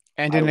 Got it.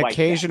 And an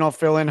occasional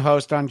fill-in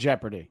host on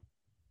Jeopardy.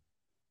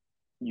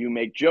 You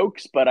make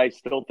jokes, but I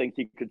still think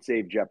he could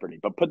save Jeopardy.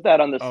 But put that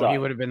on the side. He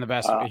would have been the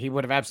best. He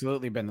would have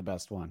absolutely been the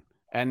best one.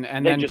 And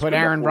then put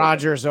Aaron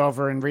Rodgers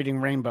over and Reading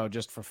Rainbow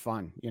just for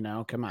fun.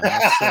 Come on.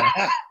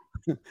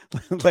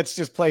 Let's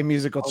just play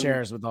musical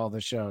chairs with all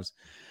the shows.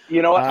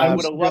 You know what? I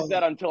would have loved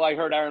that until I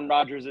heard Aaron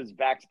Rodgers'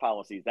 vax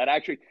policies. That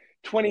actually,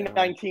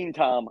 2019,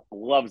 Tom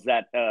loves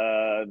that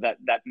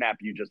map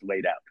you just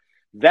laid out.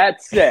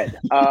 That said,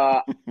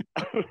 hang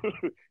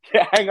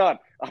on.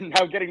 I'm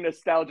now getting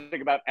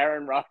nostalgic about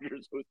Aaron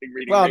Rodgers hosting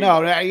Reading Rainbow.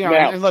 Well,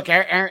 no, look,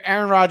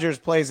 Aaron Rodgers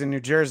plays in New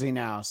Jersey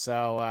now,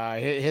 so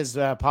his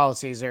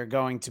policies are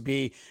going to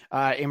be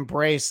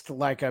embraced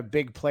like a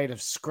big plate of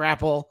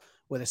scrapple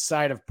with a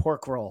side of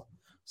pork roll.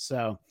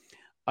 So,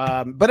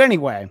 but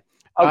anyway,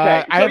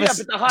 okay. go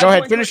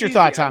ahead, finish your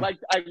thought, Tom. I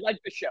like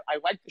the ship. I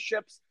like the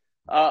ships.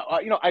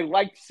 I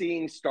liked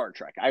seeing Star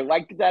Trek. I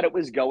liked that it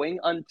was going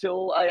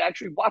until I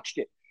actually watched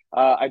it.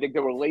 I think they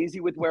were lazy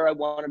with where I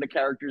wanted the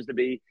characters to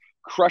be.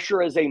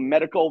 Crusher as a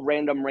medical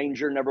random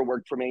ranger never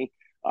worked for me.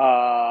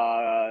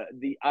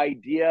 The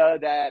idea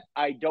that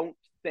I don't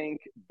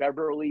think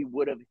Beverly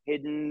would have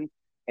hidden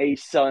a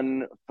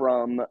son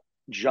from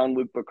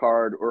Jean-Luc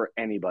Picard or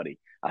anybody.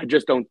 I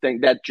just don't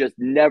think that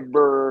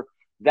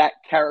that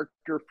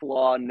character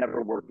flaw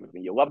never worked with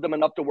me. You loved them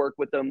enough to work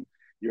with them.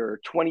 Your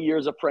 20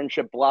 years of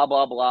friendship, blah,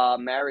 blah, blah,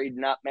 married,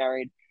 not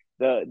married.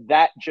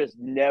 That just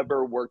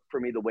never worked for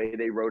me the way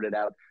they wrote it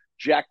out.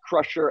 Jack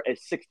Crusher, a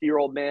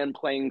 60-year-old man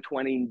playing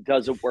 20,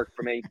 doesn't work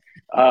for me.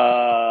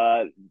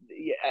 And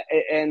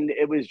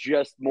it was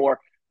just more,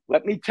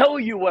 let me tell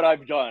you what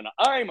I've done.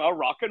 I'm a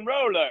rock and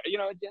roller.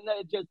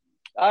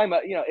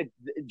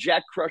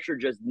 Jack Crusher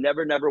just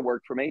never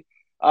worked for me.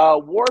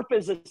 Worf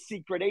as a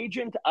secret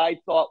agent, I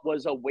thought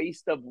was a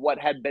waste of what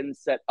had been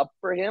set up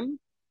for him,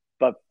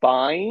 but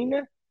fine.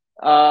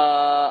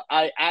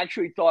 I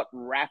actually thought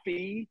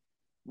Raffi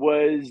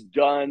was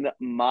done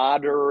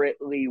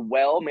moderately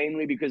well,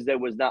 mainly because there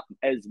was not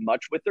as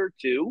much with her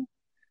too.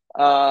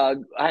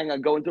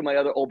 Going through my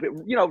other old,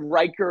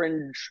 Riker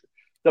and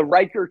the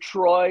Riker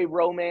Troy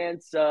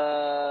romance.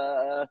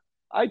 I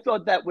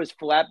thought that was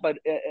flat,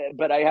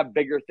 but I have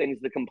bigger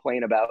things to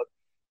complain about.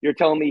 You're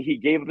telling me he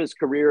gave up his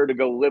career to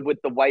go live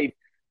with the wife,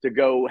 to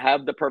go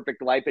have the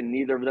perfect life, and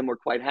neither of them were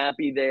quite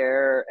happy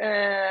there.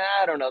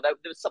 I don't know.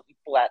 There's something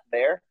flat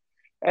there.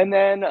 And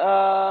then,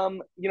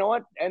 you know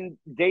what? And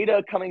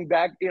Data coming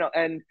back,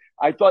 and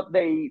I thought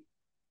they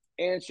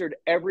answered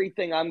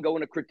everything I'm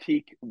going to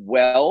critique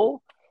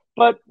well.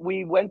 But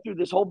we went through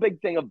this whole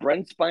big thing of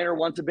Brent Spiner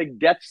wants a big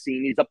death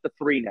scene. He's up to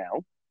 3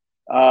 now.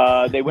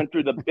 They went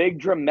through the big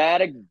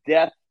dramatic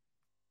death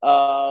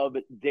of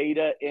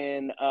Data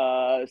in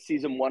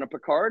season 1 of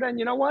Picard. And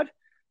you know what?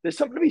 There's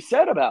something to be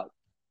said about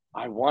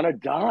I want to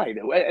die.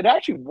 It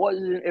actually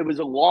wasn't. It was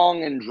a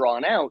long and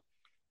drawn out.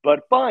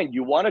 But fine,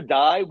 you want to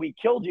die? We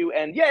killed you,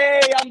 and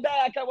yay, I'm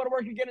back. I want to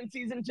work again in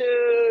season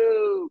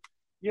 2.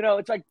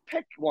 It's like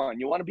pick one.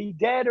 You want to be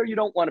dead or you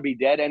don't want to be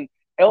dead. And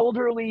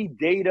elderly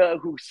Data,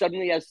 who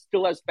suddenly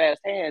still has fast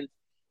hands,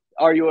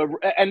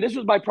 and this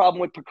was my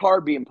problem with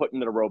Picard being put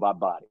into the robot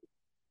body.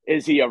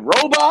 Is he a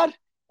robot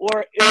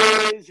or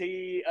is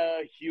he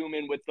a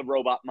human with the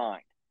robot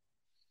mind?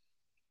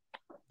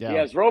 Yeah. He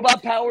has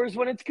robot powers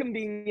when it's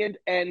convenient,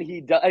 and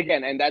he does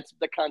again. And that's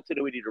the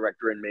continuity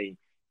director in me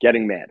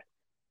getting mad.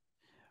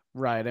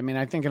 Right. I mean,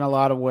 I think in a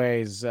lot of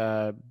ways,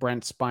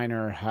 Brent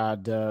Spiner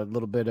had a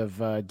little bit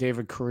of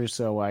David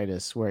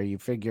Caruso-itis, where you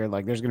figure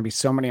like there's going to be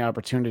so many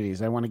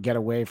opportunities. I want to get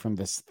away from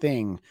this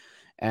thing.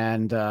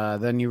 And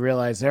then you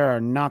realize there are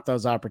not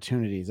those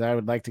opportunities. I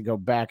would like to go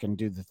back and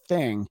do the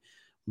thing.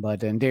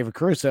 But in David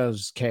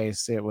Caruso's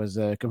case, it was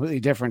a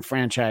completely different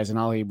franchise. And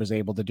all he was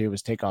able to do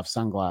was take off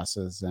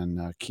sunglasses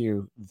and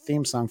cue the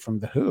theme song from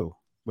The Who,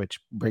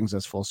 which brings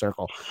us full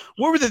circle.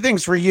 What were the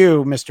things for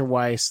you, Mr.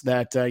 Weiss,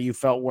 that you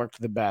felt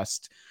worked the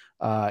best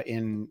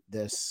in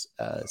this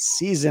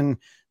season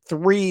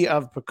 3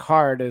 of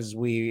Picard as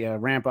we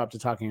ramp up to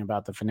talking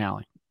about the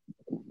finale?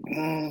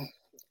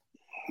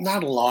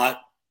 Not a lot.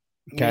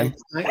 Okay.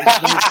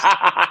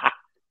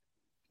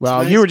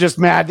 Well, you were just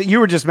mad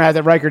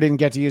that Riker didn't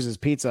get to use his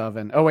pizza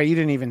oven. Oh wait, you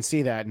didn't even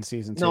see that in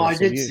season 2. No, I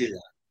did see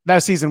that. That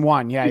was season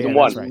 1. Yeah, season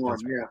that's one.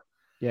 right.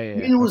 Yeah. I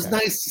mean, it was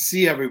nice to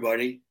see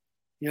everybody.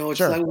 It's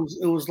sure. like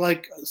it was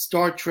like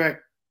Star Trek :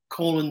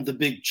 The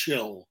Big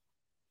Chill.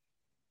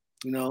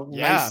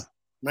 Yeah.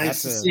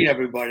 Nice to see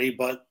everybody,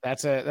 but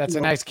that's a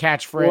nice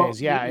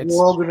catchphrase.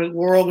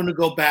 We're all gonna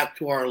go back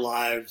to our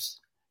lives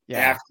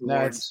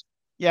afterwards.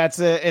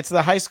 It's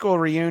the high school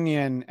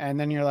reunion, and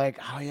then you're like,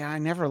 oh yeah, I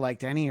never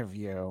liked any of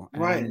you.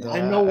 Right. And, I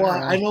know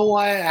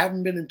why I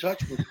haven't been in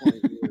touch with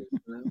 20 years.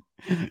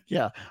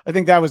 Yeah, I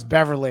think that was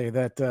Beverly.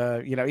 That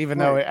even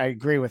though I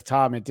agree with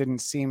Tom, it didn't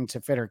seem to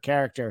fit her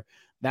character.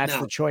 That's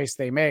the choice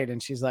they made,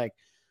 and she's like,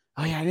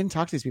 "Oh yeah, I didn't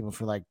talk to these people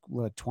for like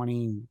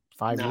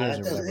 25 years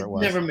or whatever it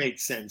was." Never made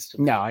sense to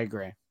me. No, I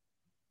agree.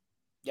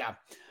 Yeah.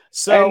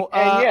 So,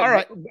 all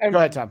right, go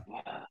ahead, Tom.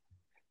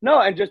 No,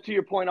 and just to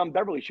your point on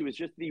Beverly, she was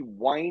just the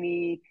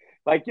whiny,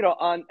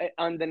 on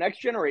The Next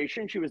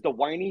Generation, she was the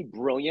whiny,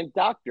 brilliant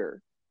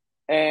doctor,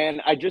 and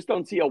I just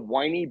don't see a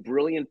whiny,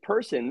 brilliant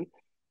person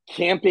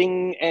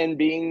camping and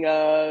being,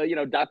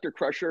 Dr.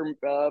 Crusher,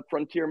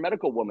 frontier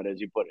medical woman, as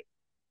you put it.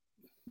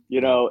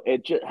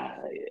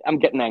 I'm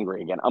getting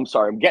angry again. I'm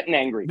sorry. I'm getting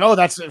angry. No,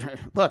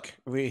 look,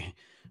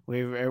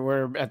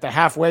 we're at the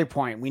halfway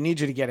point. We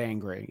need you to get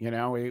angry.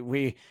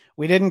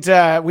 We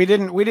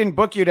didn't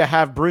book you to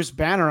have Bruce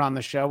Banner on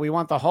the show. We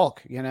want the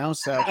Hulk,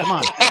 so come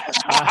on,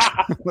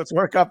 let's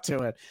work up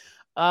to it.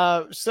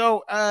 And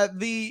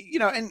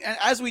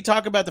as we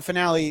talk about the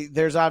finale,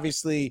 there's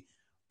obviously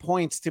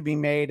points to be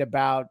made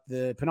about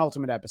the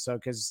penultimate episode,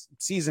 because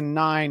season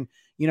 9,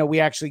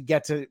 we actually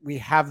we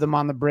have them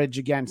on the bridge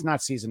again. It's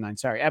not season 9,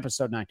 sorry,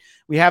 episode 9.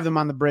 We have them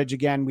on the bridge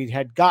again. We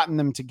had gotten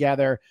them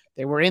together.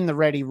 They were in the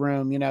ready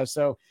room,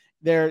 so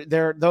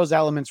those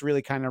elements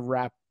really kind of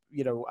wrap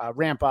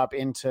ramp up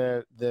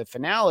into the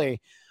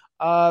finale.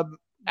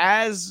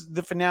 As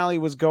the finale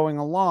was going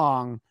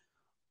along,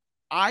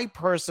 I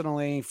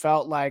personally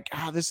felt like,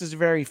 this is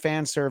very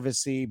fan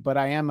servicey, but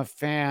I am a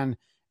fan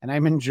and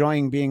I'm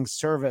enjoying being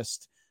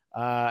serviced,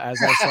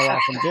 as I so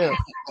often do.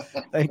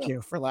 Thank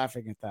you for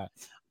laughing at that.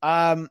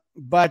 And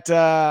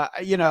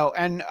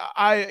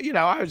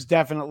I was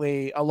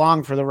definitely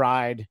along for the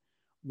ride,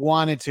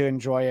 wanted to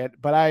enjoy it,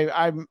 but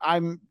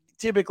I'm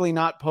typically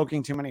not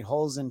poking too many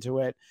holes into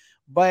it.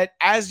 But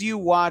as you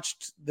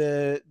watched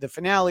the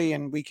finale,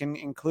 and we can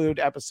include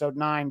episode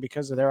 9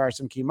 because there are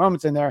some key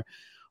moments in there,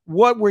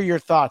 what were your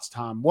thoughts,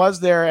 Tom? Was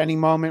there any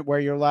moment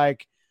where you're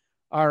like,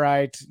 all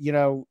right,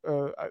 you're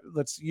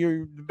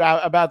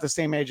about the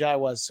same age I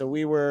was. So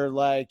we were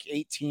like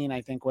 18,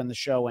 I think, when the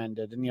show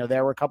ended. And,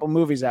 there were a couple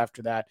movies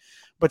after that.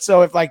 But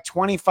so if like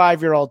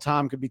 25-year-old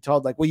Tom could be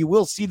told like, well, you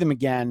will see them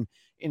again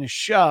in a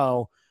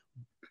show,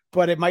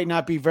 but it might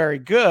not be very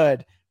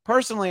good.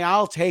 Personally,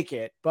 I'll take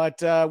it.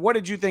 But what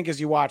did you think as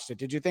you watched it?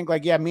 Did you think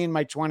like, yeah, me in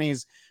my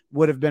 20s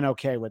would have been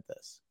okay with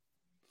this?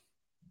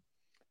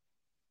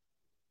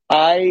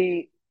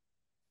 I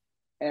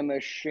am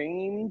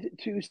ashamed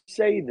to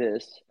say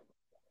this,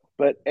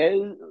 but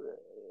I'm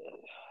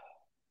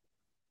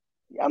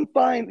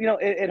fine.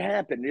 It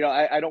happened.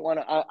 I don't want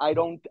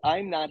to,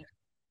 I'm not,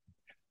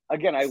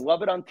 again, I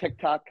love it on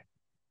TikTok.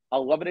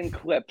 I'll love it in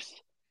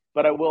clips,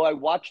 but I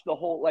watched the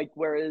whole,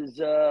 whereas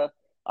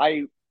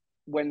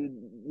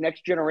when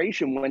Next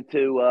Generation went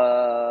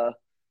to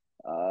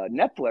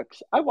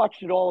Netflix, I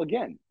watched it all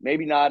again.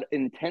 Maybe not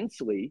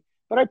intensely,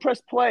 but I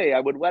pressed play. I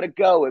would let it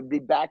go. It'd be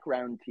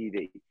background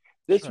TV.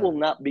 This will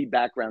not be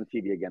background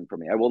TV again for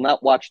me. I will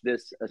not watch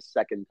this a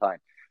second time.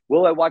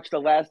 Will I watch the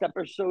last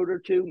episode or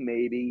two?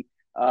 Maybe.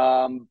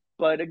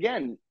 But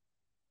again,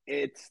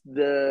 it's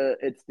the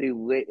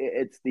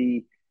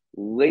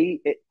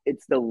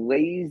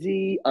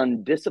lazy,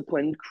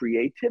 undisciplined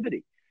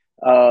creativity.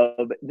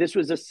 This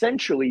was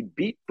essentially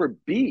beat for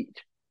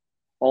beat,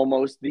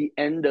 almost the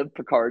end of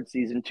Picard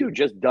season 2,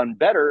 just done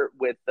better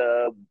with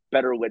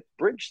better lit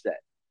bridge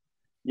set.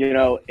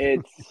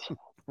 It's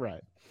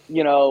right.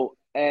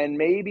 And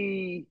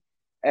maybe,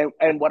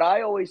 and what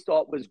I always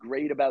thought was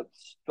great about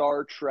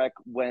Star Trek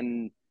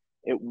when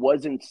it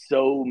wasn't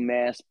so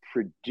mass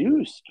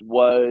produced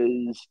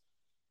was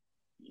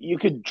you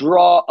could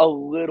draw a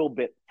little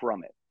bit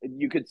from it.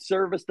 You could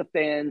service the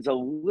fans a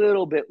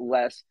little bit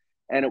less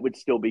and it would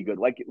still be good.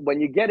 Like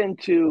when you get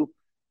into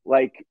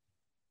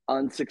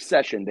on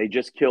Succession, they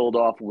just killed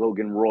off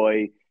Logan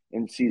Roy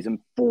in in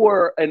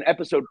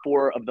episode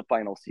 4 of the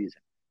final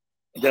season.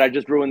 Did I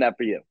just ruin that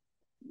for you?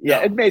 Yeah,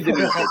 no. It made the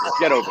news.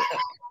 Get over it.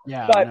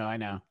 Yeah, but I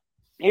know.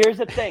 Here's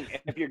the thing.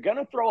 If you're going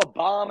to throw a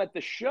bomb at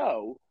the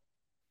show,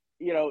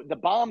 the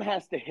bomb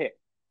has to hit.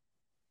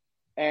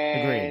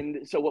 And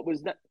Agreed. So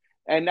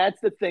and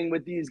that's the thing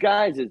with these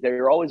guys is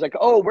they're always like,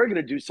 oh, we're going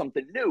to do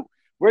something new.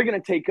 We're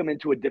going to take them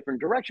into a different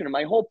direction. And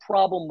my whole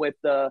problem with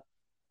the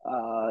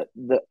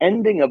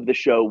ending of the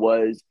show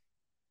was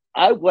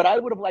what I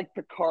would have liked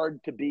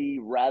Picard to be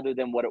rather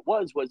than what it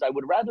was I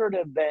would rather it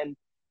have been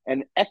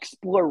an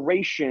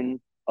exploration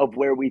of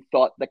where we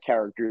thought the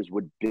characters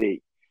would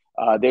be.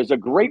 There's a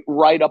great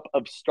write-up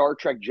of Star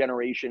Trek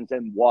Generations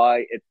and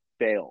why it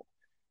failed.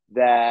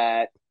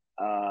 That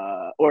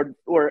or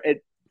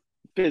it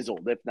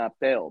fizzled, if not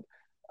failed,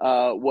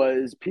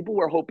 was people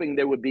were hoping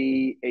there would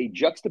be a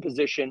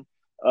juxtaposition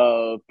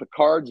of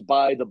Picard's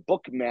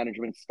by-the-book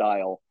management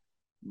style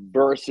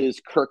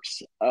versus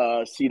Kirk's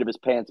seat of his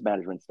pants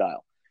management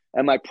style.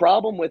 And my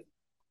problem with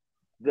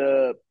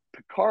the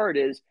Picard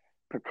is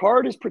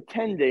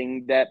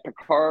pretending that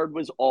Picard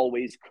was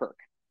always Kirk.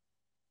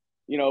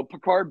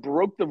 Picard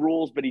broke the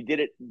rules, but he did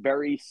it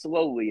very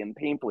slowly and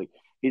painfully.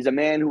 He's a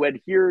man who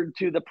adhered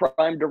to the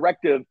Prime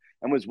Directive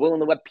and was willing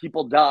to let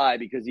people die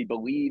because he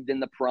believed in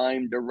the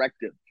Prime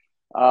Directive.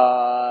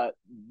 The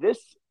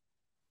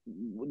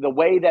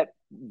way that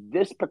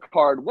this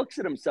Picard looks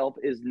at himself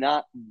is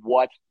not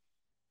what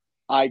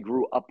I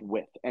grew up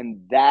with,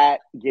 and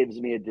that gives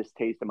me a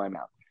distaste in my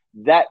mouth.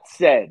 That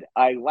said,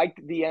 I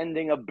liked the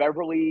ending of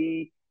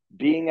Beverly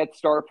being at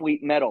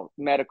Starfleet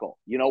Medical.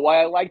 You know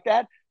why I like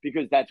that?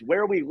 Because that's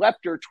where we left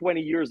her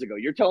 20 years ago.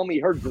 You're telling me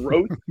her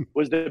growth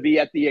was to be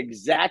at the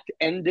exact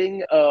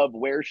ending of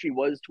where she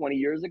was 20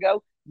 years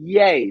ago?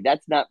 Yay.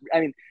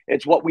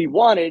 It's what we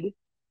wanted,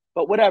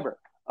 but whatever.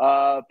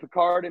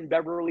 Picard and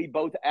Beverly,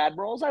 both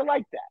admirals. I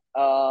like that.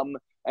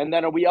 And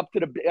then are we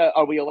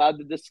allowed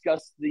to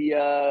discuss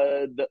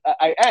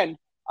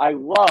I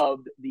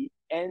loved the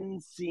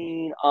end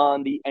scene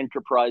on the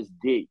Enterprise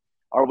D.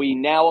 Are we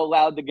now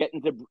allowed to get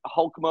into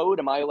Hulk mode?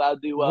 Am I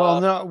allowed to?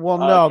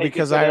 No,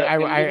 because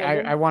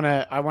I want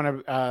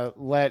to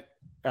let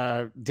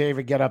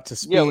David get up to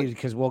speed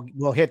because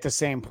we'll hit the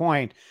same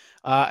point,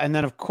 and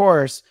then of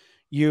course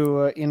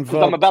you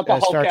invoke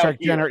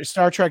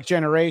Star Trek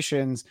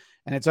Generations,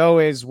 and it's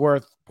always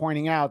worth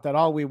pointing out that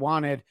all we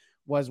wanted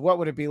was what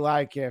would it be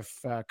like if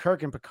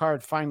Kirk and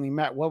Picard finally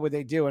met? What would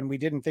they do? And we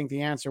didn't think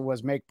the answer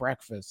was make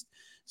breakfast.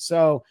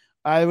 So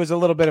It was a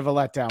little bit of a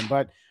letdown.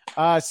 But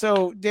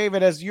so,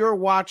 David, as you're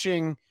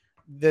watching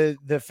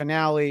the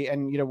finale,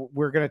 and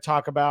we're going to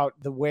talk about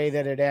the way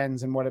that it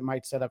ends and what it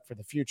might set up for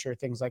the future,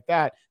 things like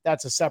that.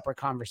 That's a separate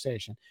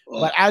conversation.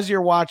 But as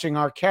you're watching,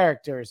 our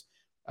characters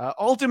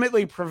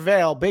ultimately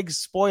prevail. Big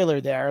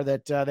spoiler there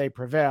that they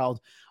prevailed.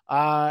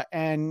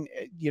 And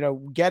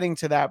getting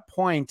to that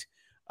point,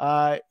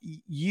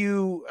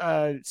 you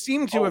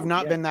seem to have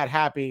not been that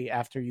happy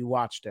after you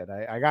watched it.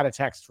 I got a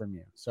text from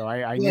you, so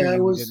I knew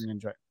you didn't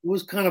enjoy it. It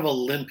was kind of a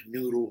limp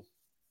noodle,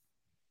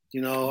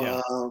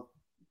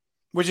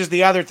 which is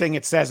the other thing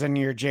it says in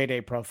your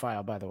J-Day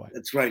profile, by the way.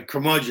 That's right.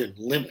 Curmudgeon,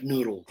 limp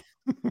noodle.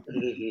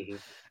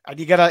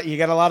 You got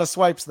a lot of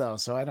swipes though,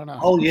 so I don't know.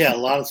 Oh yeah, a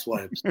lot of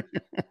swipes.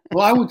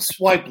 Well, I would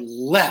swipe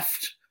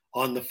left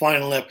on the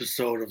final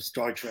episode of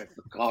Star Trek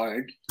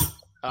Picard.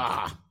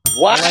 Wow,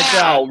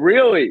 like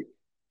really?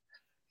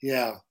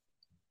 Yeah.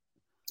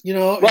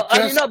 Well,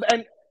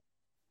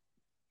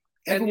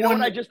 and you know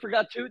what I just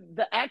forgot too?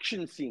 The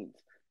action scenes.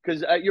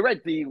 Because you're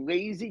right, the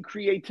lazy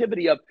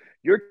creativity of,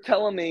 you're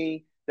telling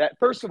me that,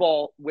 first of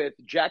all, with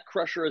Jack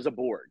Crusher as a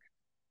Borg,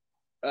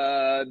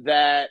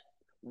 that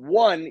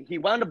one, he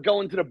wound up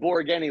going to the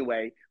Borg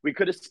anyway. We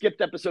could have skipped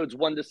episodes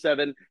 1 to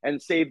 7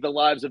 and saved the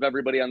lives of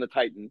everybody on the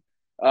Titan.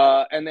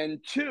 And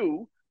then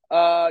two,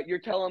 you're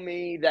telling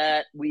me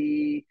that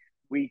we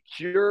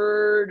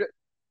cured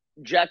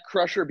Jack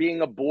Crusher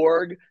being a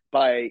Borg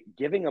by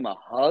giving him a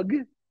hug?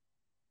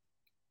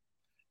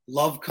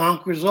 Love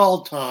conquers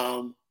all,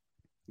 Tom.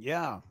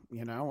 Yeah, I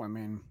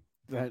mean,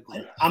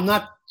 I'm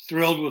not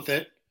thrilled with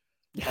it.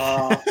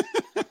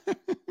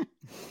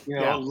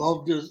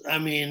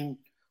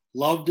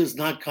 Love does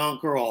not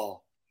conquer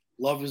all.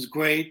 Love is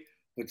great,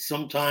 but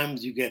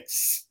sometimes you get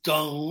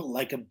stung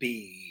like a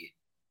bee.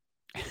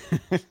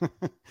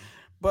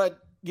 But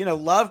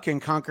love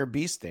can conquer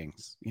bee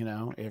stings.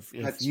 If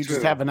That's you true.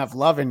 just have enough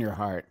love in your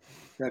heart.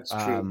 That's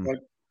true. But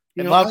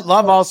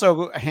love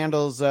also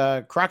handles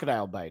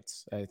crocodile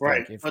bites. I think.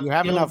 Right. If you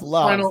have enough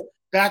love.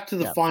 Back to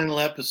the final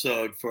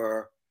episode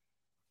for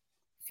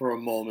a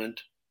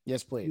moment.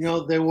 Yes, please.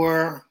 They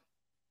were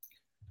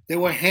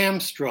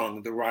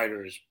hamstrung, the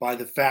writers, by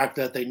the fact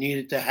that they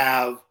needed to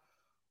have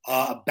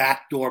a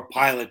backdoor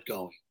pilot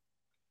going,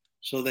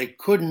 so they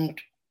couldn't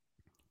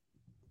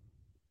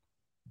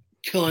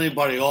kill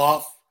anybody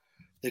off.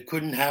 They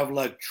couldn't have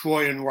like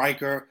Troy and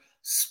Riker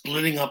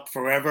splitting up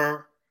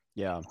forever.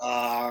 Yeah.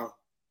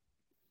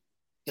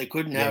 They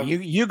couldn't have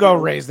you go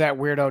raise that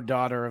weirdo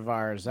daughter of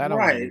ours. I don't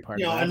want to be part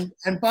of that.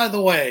 And by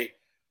the way,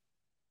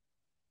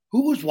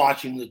 who was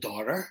watching the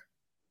daughter?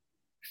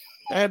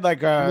 They had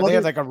like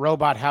a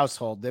robot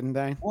household, didn't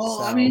they?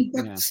 Well,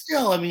 so,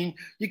 still,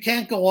 you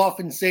can't go off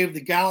and save the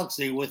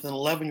galaxy with an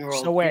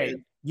 11-year-old. So wait,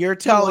 you're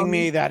telling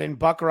me that in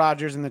Buck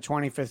Rogers in the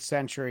 25th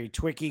century,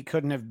 Twiki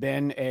couldn't have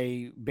been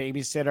a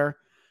babysitter?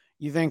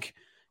 You think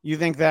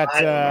that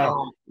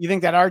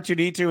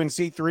R2D2 and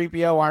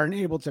C3PO aren't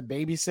able to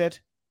babysit?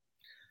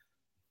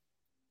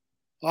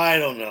 I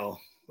don't know.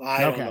 I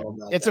don't know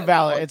about it's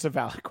that. It's a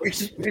valid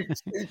question.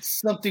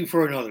 It's something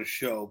for another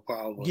show,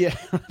 probably. Yeah,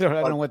 I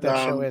don't know what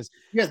that show is.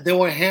 Yeah, they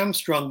were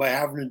hamstrung by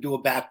having to do a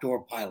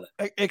backdoor pilot.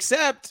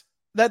 Except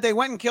that they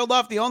went and killed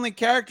off the only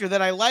character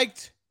that I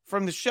liked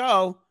from the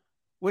show,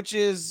 which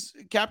is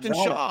Captain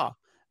Shaw.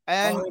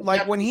 And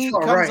when he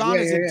comes on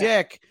as a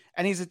dick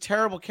and he's a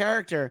terrible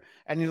character,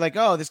 and you're like,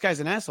 oh, this guy's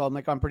an asshole. I'm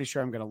like, I'm pretty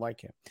sure I'm going to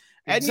like him.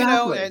 And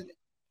exactly.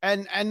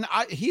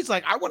 He's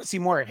like, I want to see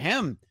more of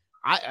him.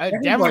 I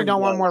definitely don't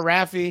want more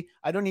Raffi.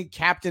 I don't need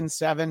Captain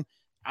 7.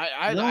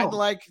 I'd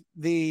like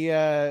the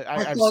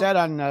I've said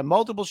on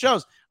multiple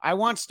shows, I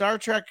want Star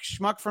Trek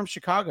Schmuck from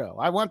Chicago.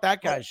 I want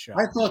that guy's show.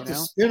 I thought the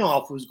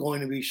spinoff was going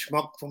to be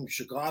Schmuck from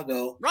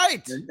Chicago.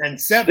 Right. And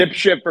 7.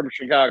 Dipshit from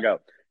Chicago.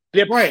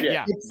 Right.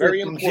 Yeah.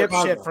 Very important.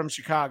 Dipshit from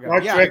Chicago.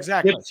 Star yeah, Trek,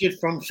 exactly. Dipshit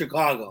from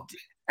Chicago.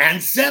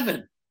 And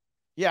 7.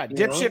 Yeah.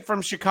 Dipshit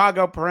from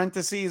Chicago,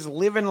 parentheses,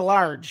 living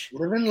large.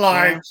 Living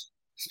large.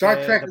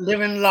 Star Trek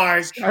living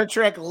large. Star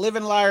Trek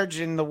living large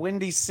in the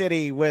Windy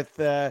City with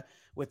Todd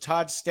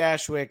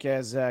Stashwick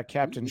as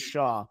Captain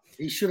Shaw.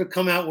 He should have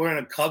come out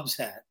wearing a Cubs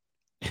hat.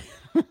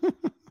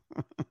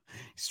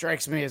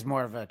 Strikes me as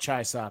more of a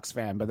Chi Sox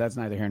fan, but that's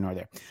neither here nor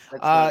there.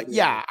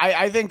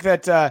 I think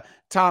that,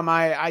 Tom,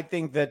 I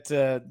think that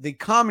the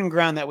common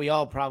ground that we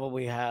all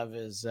probably have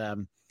is,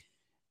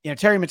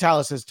 Terry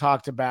Matalas has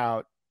talked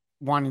about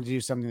wanting to do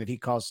something that he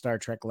calls Star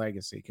Trek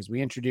Legacy, because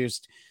we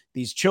introduced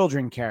these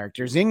children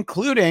characters,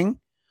 including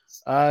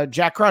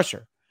Jack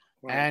Crusher.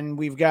 Right. And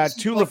we've got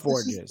Tula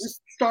Forges.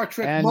 This Star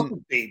Trek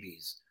Muppet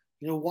Babies.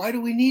 Why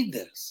do we need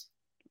this?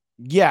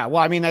 Yeah,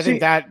 well, I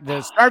think that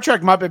the Star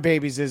Trek Muppet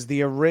Babies is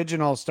the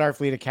original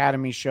Starfleet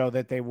Academy show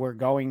that they were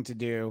going to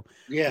do,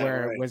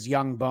 where it was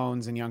Young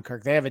Bones and Young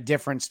Kirk. They have a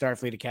different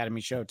Starfleet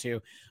Academy show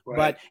too. Right.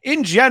 But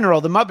in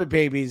general, the Muppet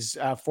Babies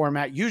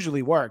format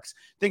usually works.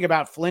 Think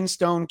about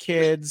Flintstone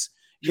Kids,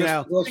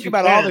 think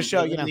about all the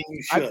show.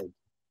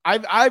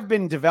 I've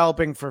been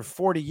developing for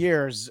 40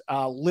 years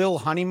Lil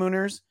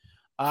Honeymooners,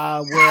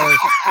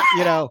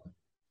 where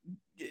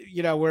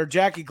where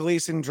Jackie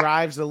Gleason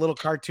drives a little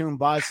cartoon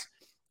bus.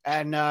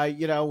 And,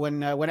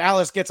 when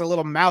Alice gets a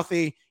little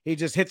mouthy, he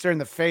just hits her in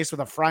the face with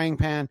a frying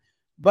pan.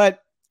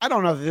 But I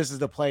don't know if this is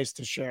the place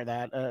to share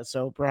that.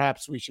 So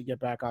perhaps we should get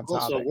back on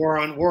topic. Also,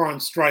 we're on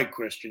strike,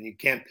 Christian. You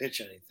can't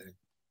pitch anything.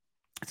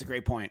 That's a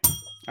great point.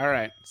 All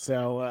right.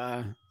 So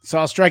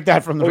I'll strike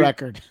that from the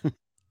record.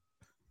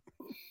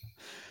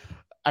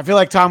 I feel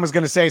like Tom was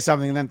going to say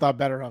something and then thought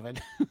better of it.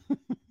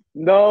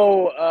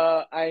 No,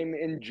 I'm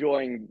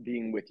enjoying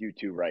being with you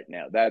two right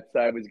now. There's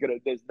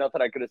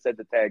nothing I could have said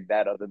to tag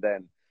that other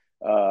than,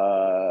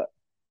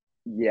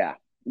 yeah,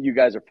 you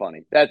guys are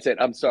funny. That's it.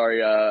 I'm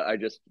sorry.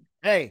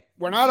 Hey,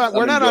 we're not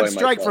on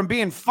strike from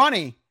being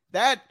funny.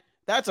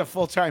 That's a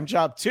full-time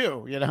job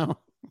too,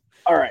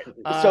 All right.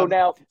 So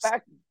now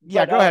back.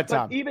 Yeah, go ahead,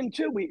 Tom. Even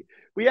too,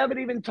 we haven't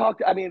even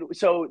talked. I mean,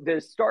 so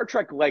the Star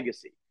Trek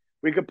Legacy,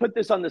 we could put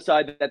this on the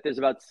side that there's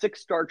about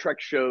 6 Star Trek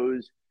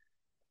shows.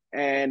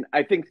 And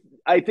I think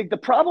the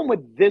problem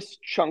with this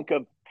chunk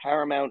of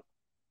Paramount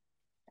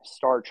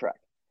Star Trek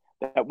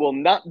that will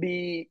not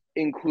be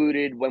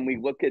included when we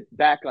look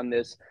back on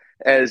this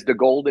as the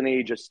golden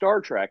age of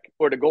Star Trek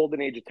or the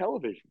golden age of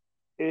television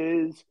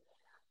is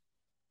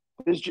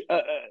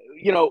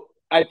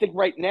I think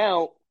right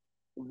now,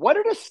 what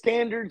are the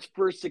standards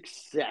for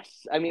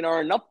success? I mean,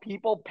 are enough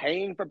people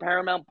paying for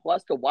Paramount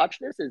Plus to watch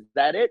this? Is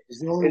that it?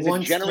 Is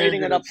it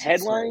generating enough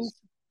headlines?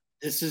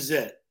 This is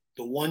it.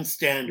 The one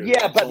standard.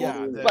 Yeah,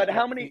 but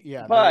how many?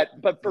 Yeah,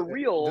 but for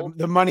real,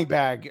 the money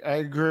bag. I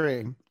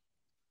agree.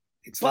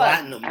 It's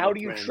platinum. How do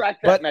you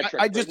track that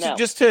metric? I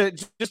just to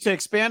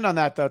expand on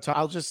that though, Tom,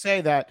 I'll just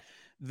say that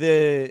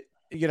their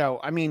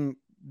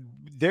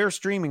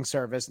streaming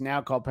service,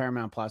 now called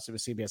Paramount Plus, it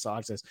was CBS All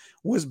Access,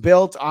 was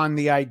built on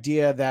the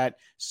idea that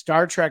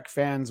Star Trek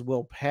fans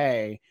will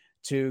pay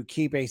to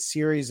keep a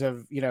series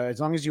of, as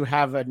long as you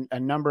have a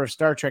number of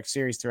Star Trek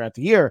series throughout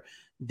the year,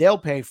 they'll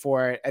pay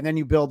for it. And then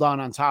you build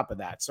on top of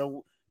that.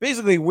 So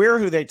basically we're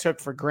who they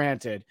took for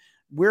granted.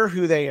 We're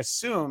who they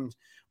assumed.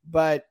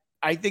 But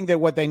I think that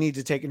what they need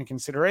to take into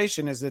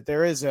consideration is that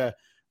there is a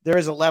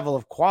level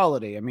of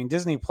quality. I mean,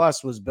 Disney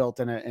Plus was built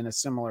in a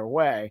similar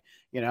way.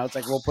 It's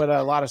like we'll put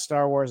a lot of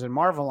Star Wars and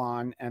Marvel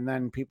on, and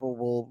then people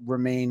will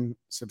remain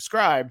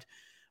subscribed.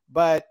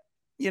 But,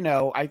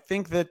 I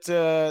think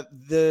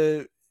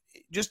that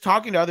just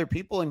talking to other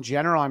people in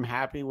general, I'm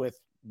happy with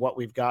what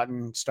we've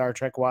gotten Star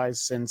Trek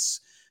wise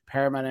since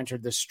Paramount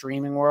entered the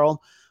streaming world.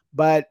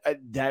 But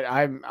that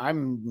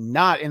I'm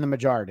not in the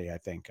majority. I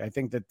think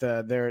that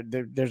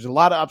there's a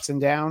lot of ups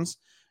and downs.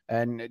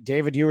 And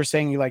David, you were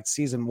saying you liked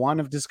season 1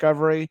 of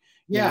Discovery.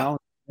 Yeah.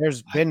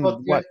 There's been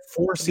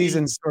 4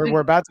 seasons, or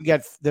we're about to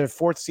get the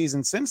 4th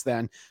season since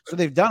then. So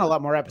they've done a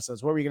lot more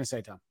episodes. What were you going to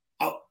say, Tom?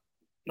 Oh,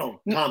 no,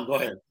 Tom, go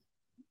ahead.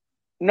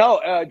 No,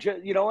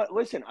 you know what?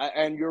 Listen,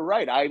 and you're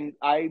right. I'm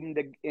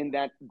in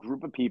that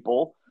group of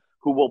people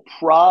who will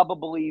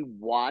probably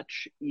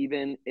watch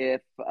even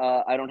if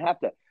I don't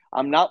have to.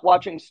 I'm not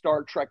watching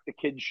Star Trek, the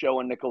kids show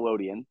on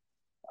Nickelodeon.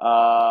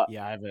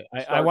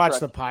 I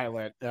watched the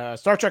pilot,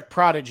 Star Trek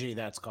Prodigy,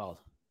 that's called.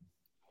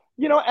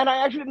 And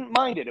I actually didn't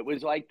mind it. It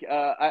was like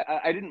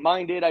I didn't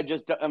mind it.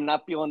 I'm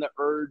not feeling the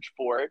urge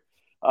for it.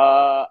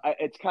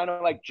 It's kind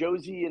of like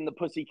Josie and the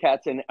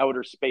Pussycats in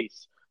outer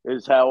space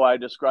is how I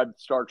described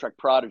Star Trek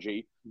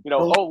Prodigy.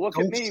 Look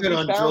at me, we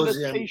found a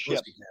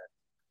spaceship.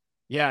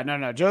 Yeah,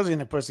 no, Josie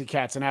and the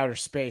Pussycats in outer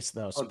space,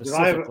 though.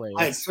 Specifically,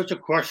 I had such a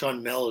crush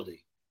on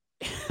Melody.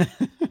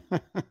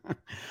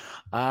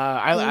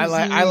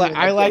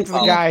 I liked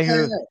the guy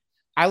who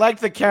I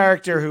liked the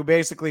character who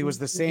basically was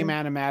the same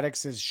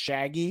animatics as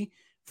Shaggy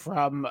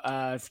from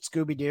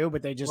Scooby-Doo,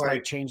 but they just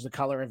changed the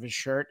color of his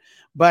shirt.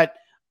 But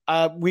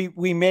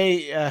we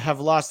may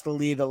have lost the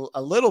lead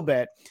a little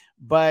bit,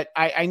 but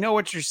I know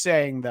what you're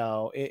saying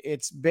though.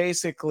 It's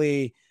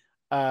basically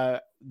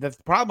the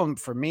problem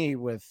for me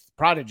with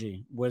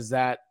Prodigy was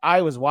that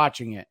I was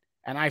watching it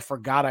and I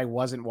forgot I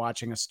wasn't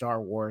watching a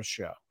Star Wars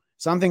show.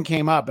 Something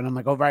came up and I'm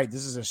like, oh, right,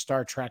 this is a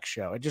Star Trek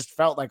show. It just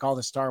felt like all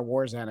the Star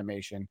Wars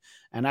animation.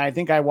 And I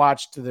think I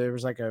watched, there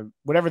was like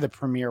whatever the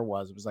premiere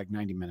was, it was like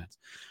 90 minutes.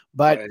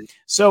 But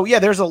So yeah,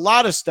 there's a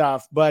lot of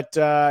stuff, but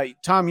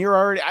Tom, you're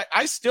already,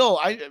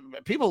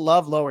 people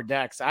love Lower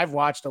Decks. I've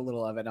watched a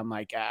little of it. I'm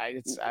like,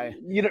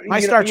 my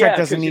Star Trek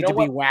doesn't need to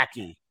be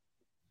wacky.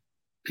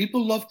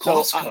 People love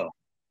Costco.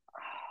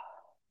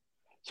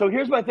 So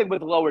here's my thing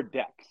with Lower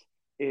Decks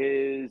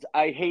is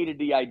I hated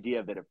the idea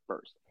of it at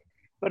first.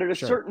 But at a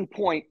certain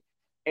point,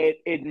 it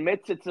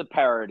admits it's a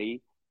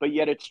parody, but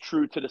yet it's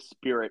true to the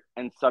spirit,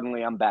 and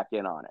suddenly I'm back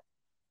in on it.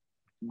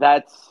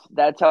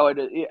 That's how it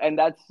is, and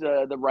that's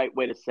the right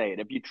way to say it.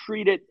 If you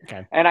treat it,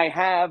 and I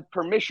have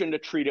permission to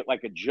treat it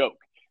like a joke.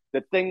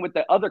 The thing with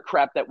the other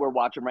crap that we're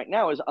watching right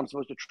now is I'm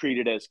supposed to treat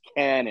it as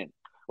canon.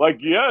 Like,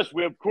 yes,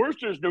 of course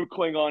there's new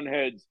Klingon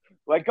heads.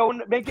 Like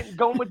going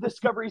with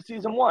Discovery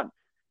season 1.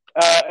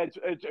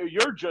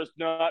 You're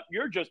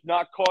just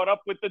not caught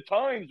up with the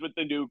times with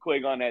the new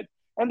Klingon heads.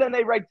 And then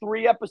they write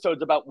 3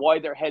 episodes about why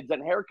their heads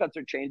and haircuts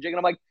are changing. And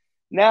I'm like,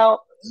 Now,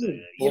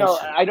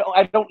 Bullshit.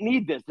 I don't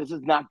need this. This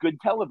is not good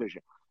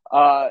television.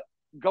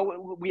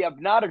 We have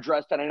not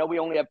addressed, and I know we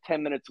only have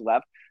 10 minutes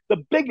left.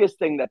 The biggest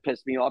thing that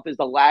pissed me off is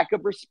the lack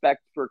of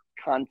respect for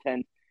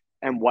content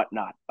and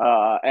whatnot.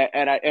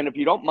 And if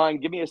you don't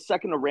mind, give me a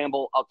second to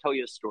ramble. I'll tell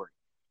you a story.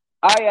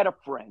 I had a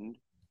friend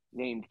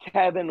named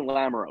Kevin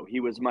Lamoureux. He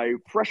was my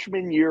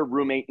freshman year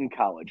roommate in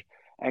college.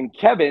 And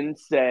Kevin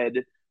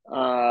said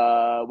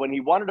when he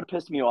wanted to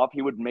piss me off,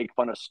 he would make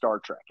fun of Star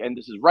Trek. And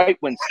this is right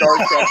when Star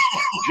Trek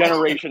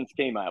Generations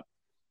came out.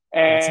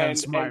 And, that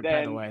sounds smart,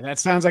 then, by the way. That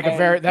sounds like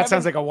that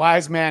sounds like a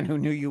wise man who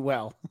knew you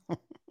well.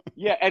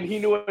 Yeah, and he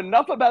knew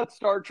enough about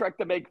Star Trek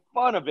to make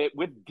fun of it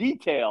with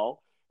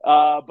detail,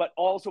 but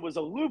also was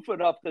aloof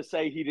enough to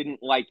say he didn't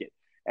like it.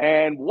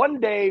 And one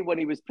day when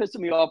he was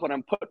pissing me off when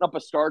I'm putting up a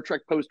Star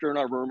Trek poster in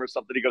our room or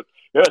something, he goes,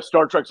 "Yeah,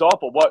 Star Trek's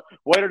awful. What?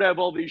 Why did they have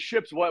all these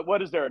ships?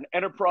 What is there? An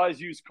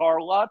Enterprise used car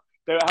lot?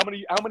 How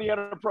many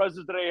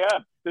Enterprises do they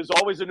have? There's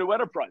always a new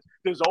Enterprise.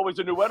 There's always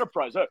a new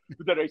Enterprise.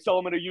 Did they sell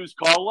them in a used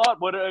car lot?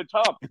 What,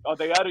 Tom?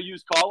 They had a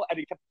used car lot?" And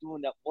he kept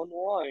doing that one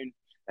line.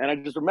 And I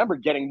just remember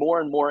getting more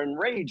and more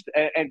enraged,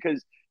 and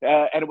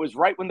it was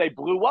right when they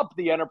blew up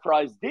the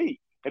Enterprise D.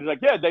 And it's like,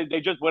 yeah,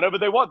 they just whatever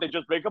they want, they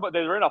just make up.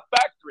 They're in a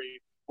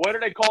factory. Why do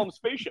they call them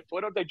spaceships?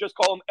 Why don't they just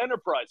call them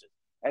Enterprises?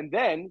 And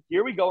then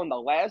here we go in the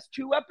last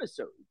two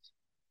episodes.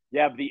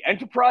 You have the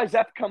Enterprise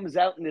F comes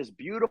out in this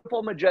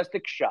beautiful,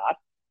 majestic shot,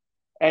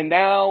 and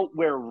now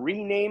we're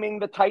renaming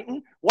the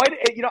Titan. Why?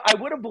 I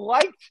would have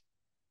liked.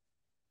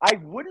 I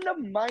wouldn't have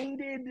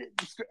minded.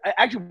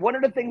 Actually, one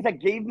of the things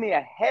that gave me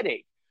a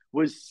headache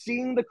was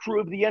seeing the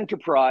crew of the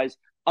Enterprise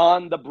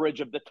on the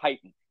bridge of the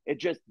Titan. It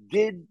just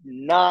did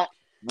not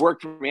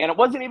work for me. And it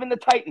wasn't even the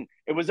Titan.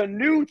 It was a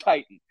new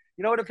Titan.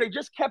 You know what? If they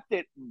just kept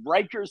it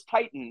Riker's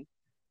Titan,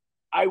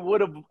 I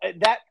would have,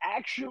 that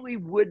actually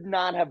would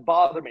not have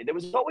bothered me. There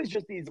was always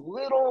just these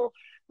little,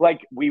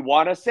 like, we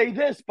want to say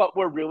this, but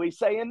we're really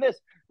saying this.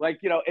 Like,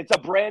 it's a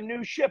brand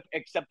new ship,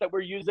 except that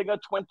we're using a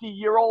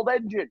 20-year-old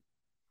engine.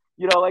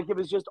 It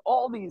was just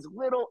all these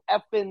little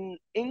effing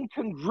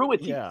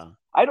incongruities. Yeah.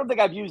 I don't think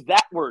I've used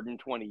that word in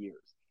 20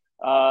 years.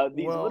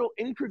 These little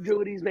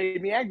incongruities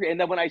made me angry. And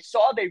then when I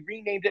saw they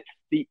renamed it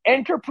the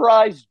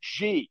Enterprise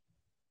G,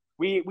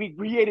 we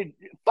created,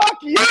 fuck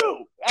you.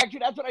 Actually,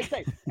 that's what I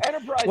say.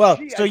 Enterprise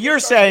G. So you're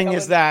saying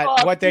is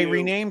that what they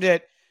renamed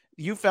it,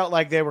 you felt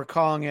like they were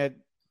calling it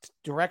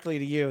directly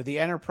to you, the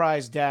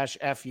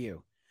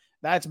Enterprise-FU.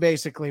 That's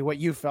basically what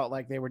you felt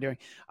like they were doing.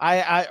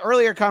 I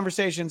earlier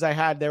conversations I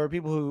had, there were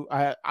people who,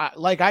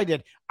 like I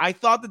did, I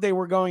thought that they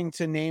were going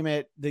to name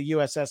it the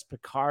USS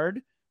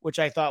Picard, which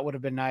I thought would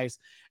have been nice.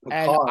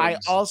 Picards. And I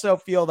also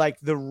feel like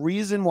the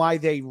reason why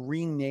they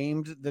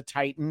renamed the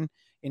Titan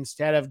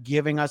instead of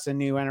giving us a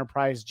new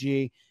Enterprise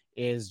G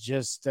is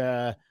just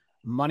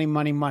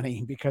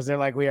money, because they're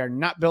like, we are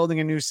not building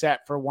a new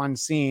set for one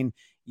scene.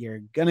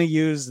 You're going to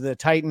use the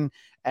Titan.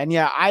 And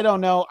yeah, I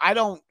don't know. I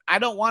don't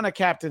want a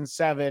Captain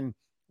 7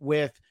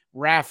 with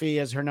Raffi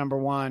as her number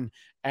one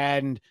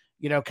and,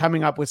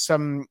 coming up with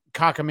some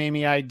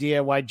cockamamie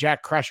idea why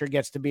Jack Crusher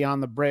gets to be on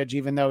the bridge,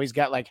 even though he's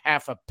got like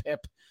half a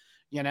pip,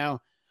 I'm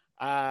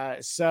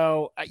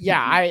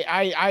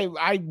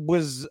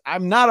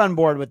not on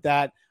board with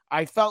that.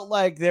 I felt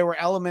like there were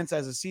elements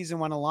as the season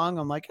went along.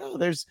 I'm like, oh,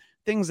 there's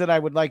things that I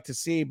would like to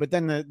see, but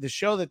then the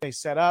show that they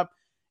set up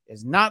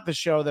is not the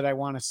show that I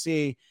want to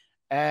see.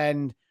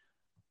 And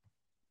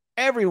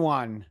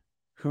everyone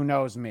who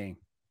knows me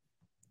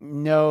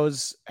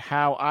knows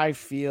how I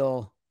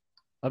feel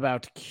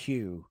about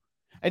Q.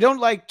 I don't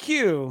like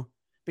Q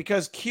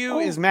because Q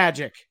is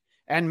magic,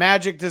 and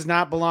magic does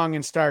not belong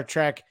in Star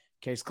Trek.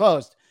 Case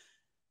closed.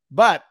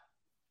 But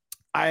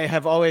I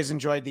have always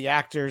enjoyed the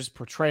actor's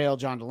portrayal,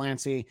 John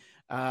Delancey.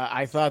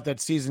 I thought that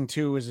season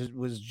 2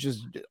 was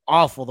just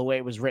awful the way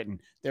it was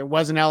written. There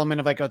was an element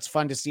of like, oh, it's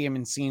fun to see him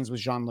in scenes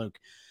with Jean-Luc.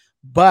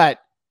 But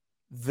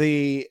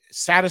the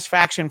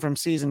satisfaction from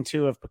season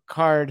 2 of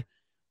Picard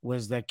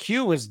was that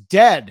Q was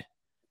dead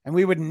and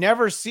we would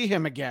never see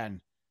him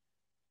again.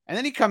 And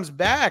then he comes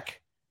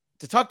back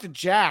to talk to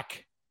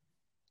Jack.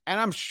 And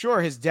I'm sure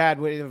his dad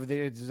would,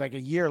 like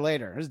a year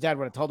later, his dad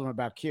would have told him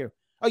about Q.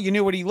 Oh, you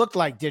knew what he looked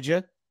like, did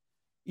you?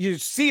 You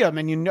see him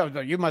and you know,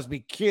 you must be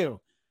Q.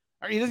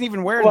 He doesn't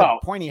even wear the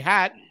pointy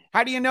hat.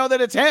 How do you know that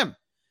it's him?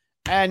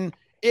 And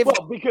if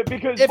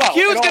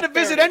Q's going to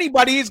visit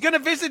anybody, he's going to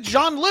visit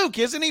Jean-Luc,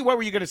 isn't he? What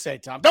were you going to say,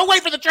 Tom? Don't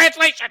wait for the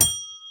translation.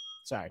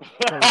 Sorry.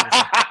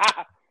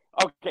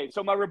 Okay,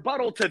 so my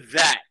rebuttal to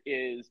that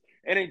is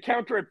an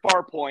encounter at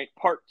Farpoint,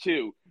 part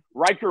 2.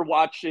 Riker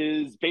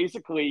watches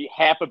basically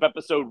half of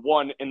episode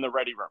 1 in the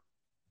ready room.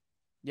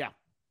 Yeah.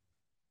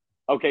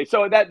 Okay,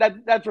 so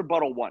that's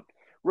rebuttal 1.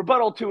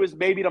 Rebuttal 2 is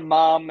maybe the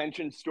mom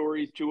mentioned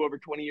stories 2 over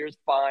 20 years,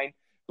 fine.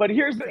 But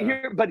here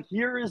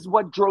is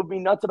what drove me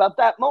nuts about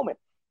that moment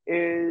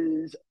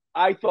is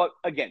I thought,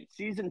 again,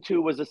 season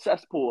 2 was a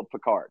cesspool of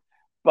Picard.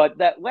 But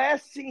that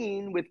last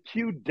scene with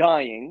Q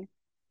dying,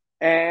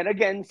 and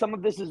again, some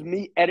of this is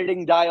me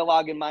editing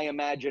dialogue in my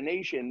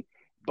imagination,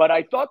 but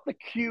I thought the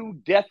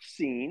Q death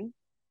scene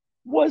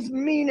was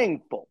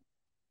meaningful.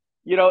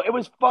 It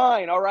was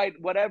fine. All right,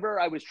 whatever.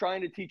 I was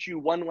trying to teach you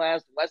one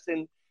last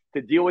lesson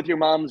to deal with your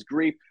mom's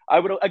grief. I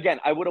would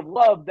have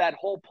loved that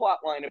whole plot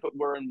line if it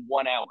were in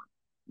 1 hour,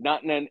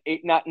 not in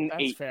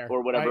eight fair.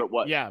 or whatever it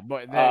was. Yeah,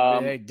 but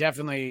they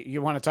definitely,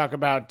 you want to talk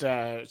about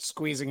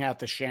squeezing out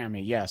the chamois.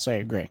 Yes, I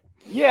agree.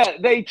 Yeah,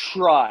 they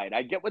tried.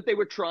 I get what they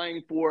were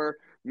trying for.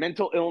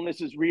 Mental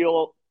illness is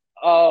real.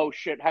 Oh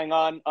shit! Hang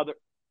on.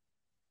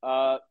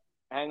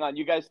 Hang on.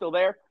 You guys still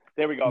there?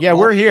 There we go. Yeah,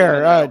 we're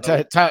here.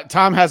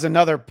 Tom has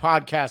another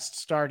podcast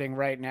starting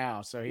right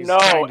now, so he's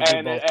trying to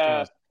do both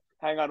shows.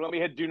 Hang on. Let me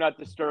hit do not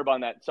disturb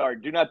on that. Sorry,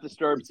 do not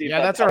disturb. See,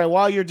 yeah, that's all right.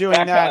 While you're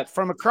doing that,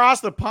 from across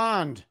the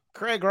pond,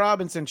 Craig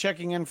Robinson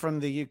checking in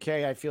from the UK.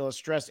 I feel a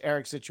stressed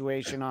Eric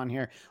situation on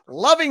here.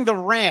 Loving the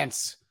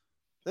rants.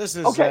 This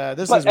is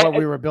what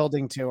we were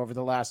building to over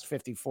the last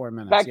 54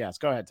 minutes. Yes,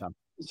 go ahead, Tom.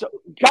 So,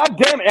 God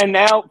damn it! And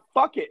now,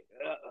 fuck it.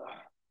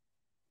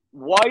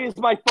 Why is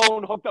my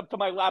phone hooked up to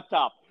my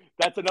laptop?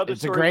 That's another.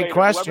 It's a great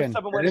question.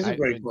 It is a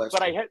great question.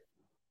 But I hit.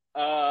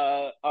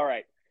 All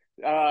right.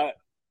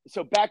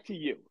 So back to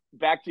you.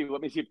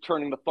 Let me see if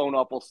turning the phone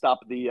off will stop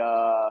the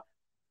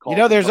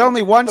call. There's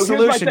only one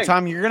solution,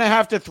 Tom. You're going to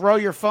have to throw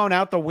your phone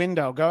out the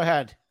window. Go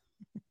ahead.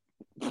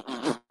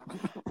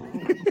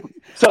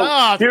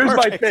 So here's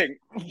my thing.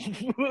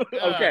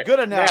 Okay. Good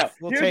enough. Now,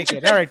 we'll take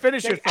it. All right.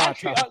 Finish your thought,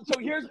 Tom. So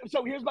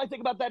here's my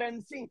thing about that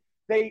end scene.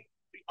 They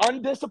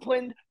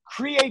undisciplined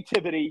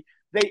creativity.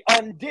 They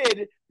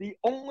undid the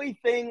only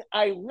thing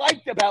I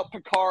liked about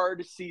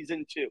Picard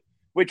season 2,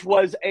 which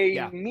was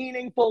a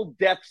meaningful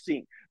death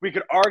scene. We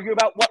could argue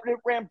about what it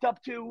ramped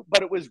up to,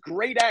 but it was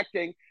great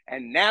acting.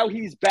 And now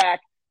he's back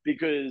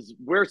because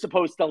we're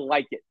supposed to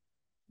like it.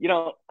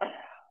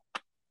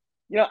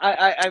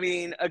 I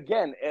mean,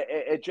 again,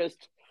 it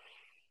just,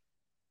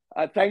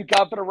 thank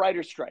God for the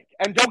writer's strike.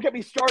 And don't get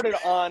me started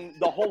on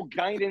the whole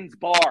Guinan's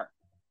bar.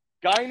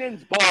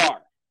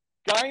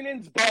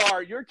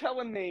 You're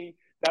telling me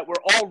that we're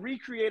all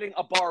recreating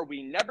a bar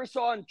we never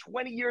saw in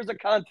 20 years of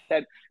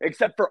content,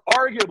 except for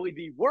arguably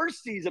the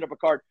worst season of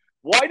Picard.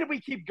 Why did we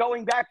keep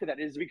going back to that?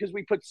 Is it because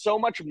we put so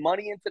much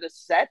money into the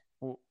set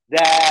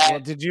that? Well,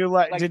 did you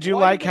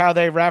like how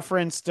they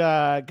referenced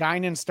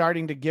Guinan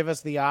starting to give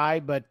us the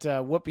eye, but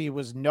Whoopi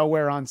was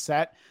nowhere on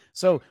set?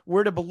 So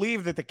we're to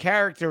believe that the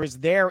character is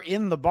there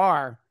in the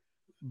bar,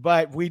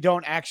 but we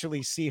don't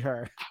actually see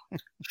her.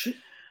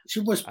 She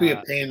must be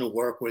a pain to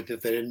work with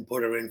if they didn't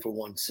put her in for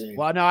one scene.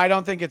 Well, no, I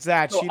don't think it's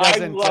that. She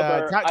doesn't.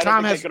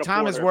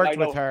 Tom has worked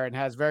with her and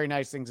has very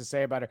nice things to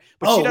say about her.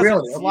 But she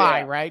doesn't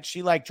fly, right?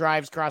 She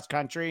drives cross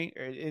country.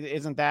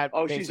 Isn't that?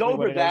 Oh, she's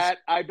over that.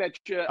 I bet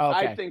you. Okay.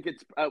 I think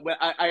it's.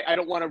 I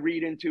don't want to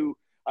read into.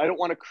 I don't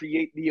want to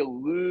create the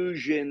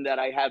illusion that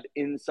I have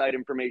inside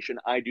information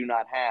I do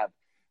not have.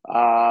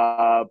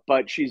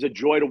 But she's a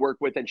joy to work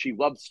with, and she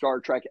loves Star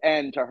Trek.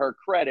 And to her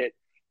credit,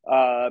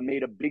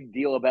 made a big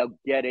deal about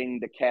getting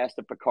the cast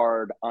of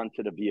Picard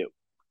onto The View.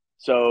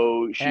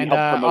 So she helped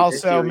promote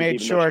also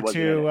made sure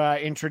to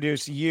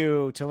introduce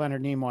you to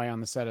Leonard Nimoy on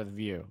the set of The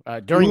View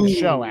during the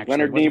show. Actually,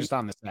 Leonard Nimoy just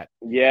on the set.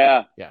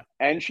 Yeah.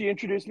 And she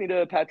introduced me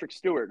to Patrick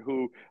Stewart,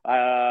 who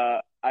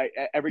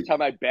every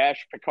time I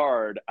bash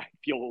Picard, I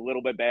feel a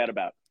little bit bad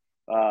about.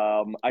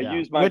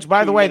 Which,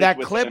 by the way,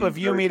 that clip of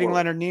you meeting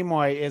Leonard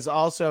Nimoy is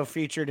also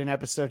featured in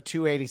episode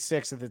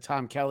 286 of the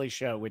Tom Kelly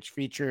Show, which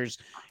features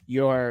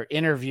your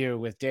interview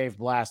with Dave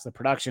Blass, the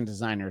production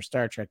designer of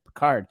Star Trek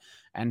Picard.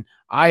 And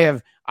I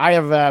have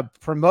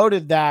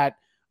promoted that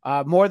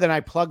more than I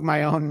plug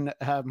my own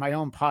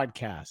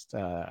podcast.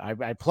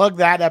 I plug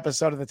that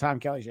episode of the Tom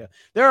Kelly Show.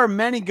 There are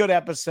many good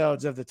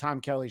episodes of the Tom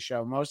Kelly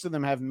Show. Most of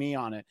them have me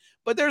on it,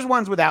 but there's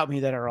ones without me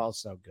that are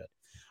also good.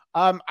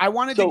 I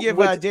wanted to give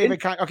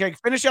David. Okay,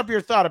 finish up your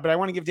thought, but I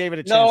want to give David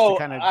a chance to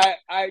kind of.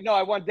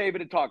 I want David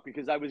to talk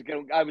because I was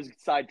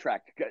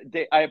sidetracked.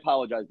 I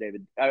apologize,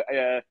 David.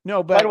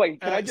 No, but by the way,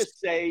 can I just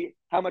say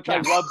how much I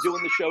love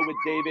doing the show with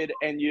David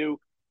and you?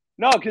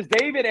 No, because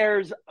David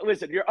airs.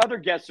 Listen, your other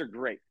guests are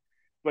great,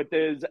 but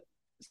there's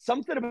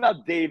something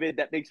about David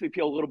that makes me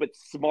feel a little bit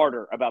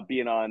smarter about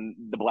being on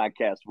the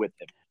Bladtcast with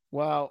him.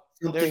 Well,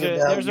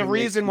 there's a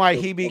reason why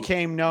he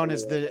became known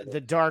as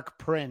the Dark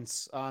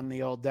Prince on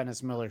the old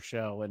Dennis Miller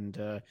show,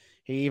 and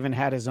he even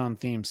had his own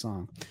theme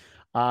song.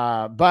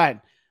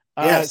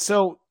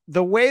 So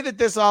the way that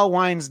this all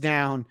winds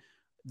down,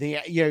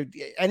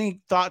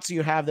 any thoughts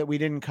you have that we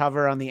didn't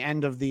cover on the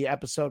end of the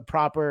episode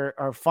proper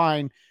are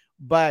fine,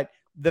 but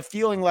the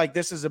feeling like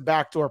this is a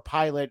backdoor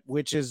pilot,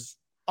 which is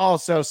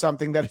also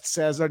something that it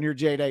says on your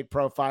J-Date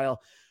profile.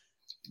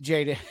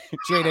 J-Date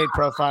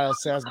profile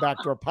says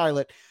backdoor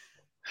pilot.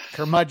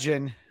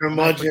 Curmudgeon.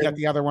 I forget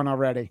the other one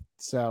already.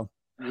 So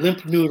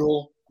limp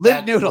noodle.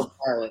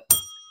 Pilot.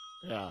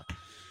 Yeah.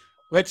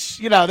 Which,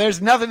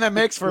 there's nothing that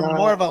makes for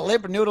more of a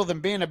limp noodle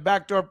than being a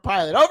backdoor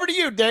pilot. Over to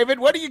you, David.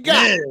 What do you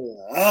got?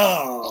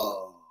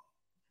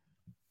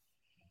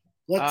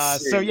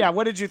 Let's see.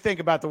 What did you think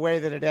about the way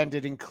that it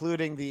ended,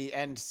 including the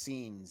end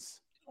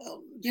scenes?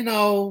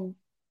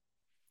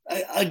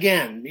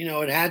 Again,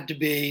 it had to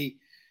be,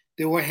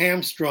 they were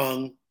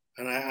hamstrung.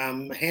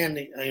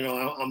 and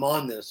I'm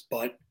on this,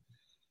 but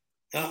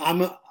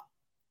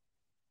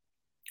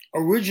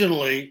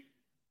originally,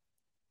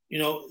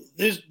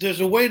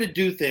 there's a way to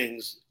do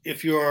things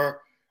if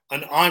you're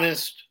an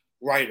honest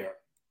writer.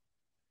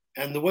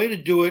 And the way to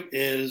do it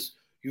is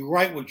you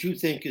write what you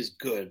think is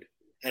good,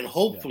 and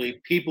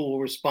hopefully people will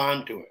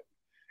respond to it.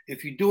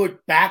 If you do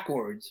it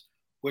backwards,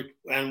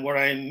 and what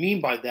I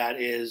mean by that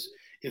is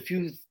if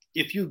you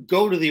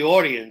go to the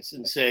audience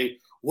and say,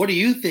 what do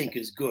you think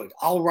is good?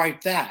 I'll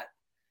write that.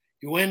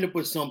 You end up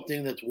with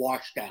something that's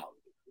washed out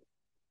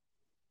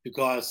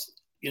because,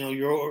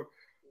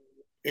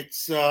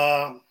 it's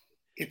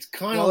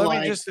kind of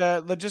let me just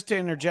to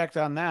interject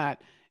on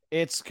that.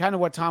 It's kind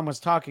of what Tom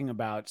was talking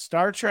about.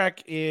 Star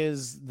Trek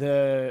is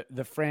the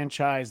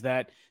franchise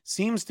that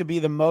seems to be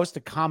the most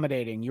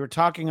accommodating. You were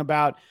talking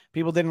about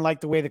people didn't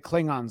like the way the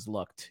Klingons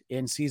looked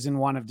in season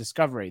 1 of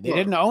Discovery. They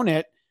didn't own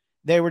it.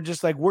 They were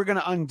just like, we're going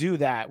to undo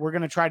that. We're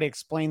going to try to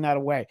explain that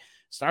away.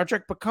 Star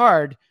Trek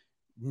Picard,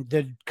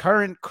 the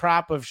current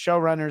crop of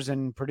showrunners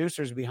and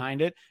producers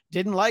behind it,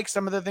 didn't like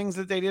some of the things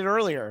that they did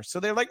earlier. So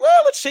they're like,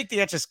 well, let's shake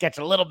the Etch-a-Sketch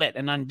a little bit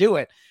and undo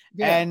it.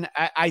 Yeah. And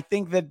I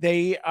think that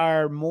they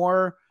are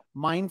more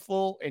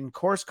mindful and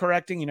course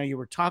correcting. You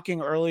were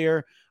talking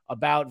earlier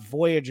about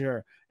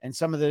Voyager and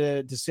some of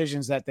the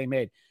decisions that they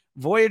made.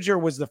 Voyager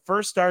was the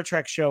first Star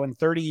Trek show in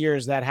 30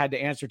 years that had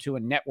to answer to a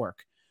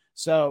network.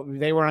 So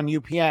they were on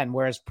UPN,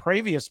 whereas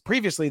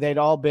previously they'd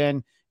all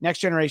been Next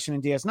Generation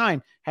and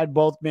DS9 had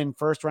both been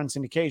first run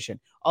syndication.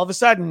 All of a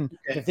sudden,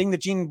 the thing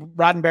that Gene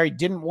Roddenberry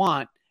didn't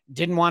want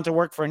to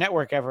work for a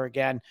network ever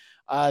again.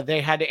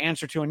 They had to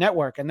answer to a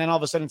network. And then all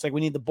of a sudden it's like,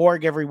 we need the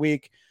Borg every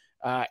week.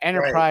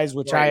 Enterprise,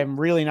 which I am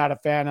really not a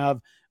fan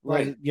of.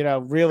 Right.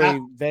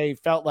 They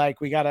felt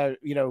like we gotta,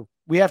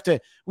 we have to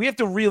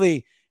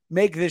really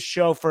make this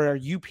show for a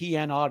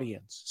UPN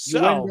audience.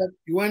 So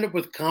you end up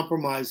with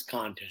compromised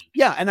content.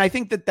 Yeah, and I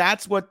think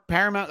that's what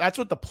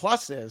the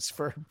plus is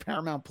for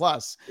Paramount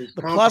Plus.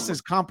 The plus is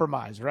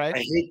compromise, right?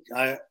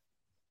 I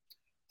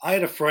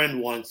had a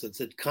friend once that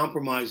said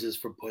compromise is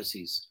for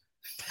pussies.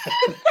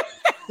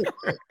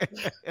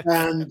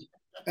 And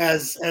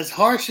as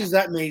harsh as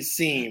that may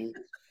seem,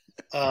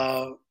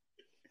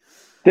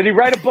 did he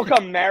write a book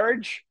on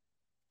marriage?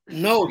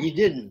 No, he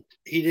didn't.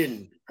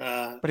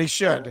 But he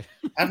should.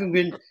 Having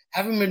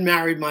been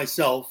married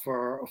myself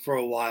for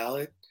a while.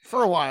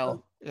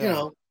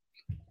 Yeah.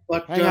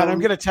 But hang on, I'm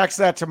going to text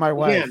that to my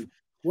wife.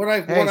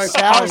 Again,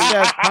 Sal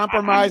says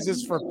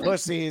compromises for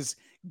pussies.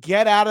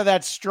 Get out of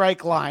that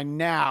strike line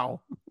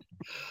now.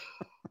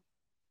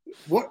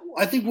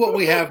 I think what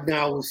we have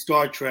now with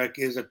Star Trek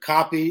is a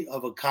copy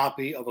of a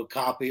copy of a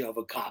copy of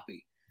a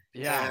copy.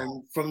 Yeah.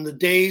 And from the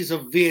days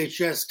of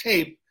VHS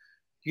tape,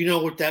 you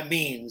know what that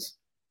means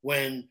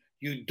when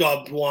you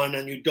dubbed one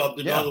and you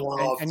dubbed another one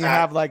off. And you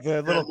have like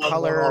the little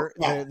color,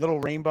 the little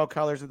rainbow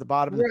colors at the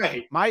bottom.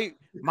 Right. My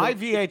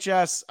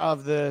VHS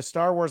of the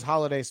Star Wars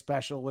Holiday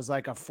Special was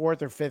like a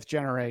 4th or 5th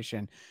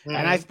generation. Mm-hmm.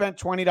 And I spent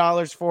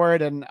 $20 for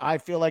it, and I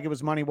feel like it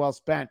was money well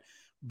spent.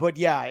 But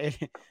yeah,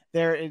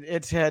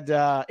 it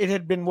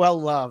had been well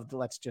loved,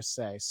 let's just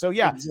say. So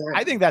yeah, exactly.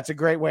 I think that's a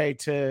great way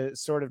to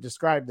sort of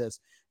describe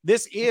this.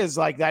 This is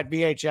like that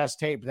VHS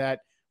tape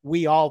that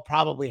we all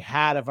probably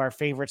had of our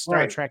favorite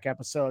Star Trek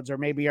episodes, or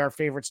maybe our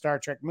favorite Star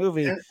Trek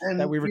movie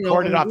that we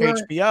recorded off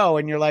HBO.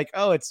 And you're like,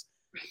 oh, it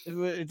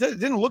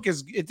didn't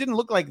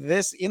look like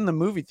this in the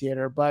movie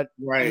theater, but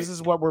this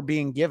is what we're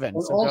being given.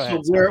 But so also,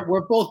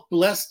 we're both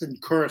blessed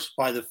and cursed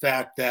by the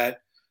fact that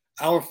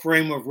our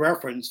frame of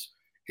reference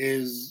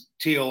is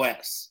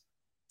TOS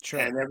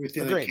and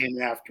everything that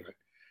came after it.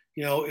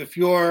 If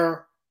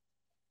your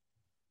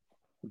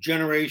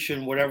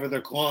generation, whatever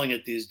they're calling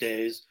it these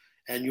days,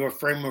 and your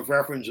frame of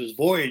reference is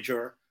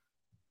Voyager,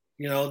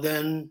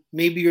 then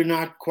maybe you're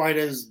not quite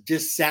as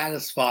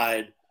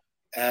dissatisfied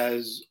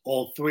as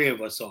all three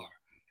of us are.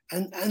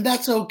 And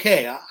that's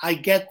okay. I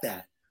get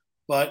that.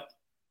 But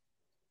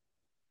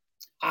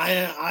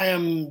I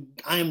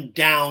am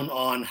down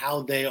on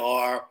how they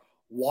are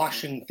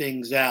washing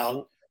things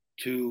out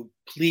to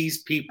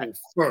please people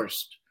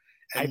first.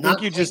 And I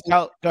think you just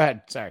go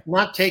ahead. Sorry.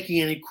 Not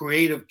taking any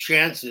creative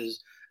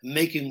chances,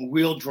 making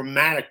real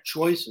dramatic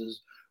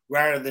choices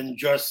rather than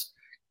just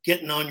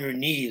getting on your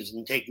knees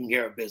and taking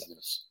care of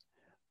business.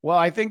 Well,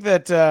 I think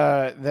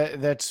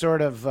that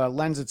sort of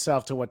lends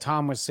itself to what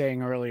Tom was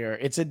saying earlier.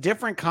 It's a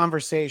different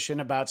conversation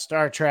about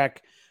Star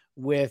Trek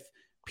with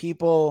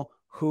people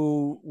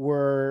who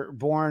were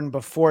born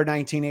before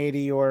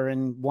 1980, or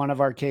in one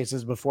of our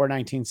cases before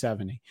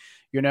 1970,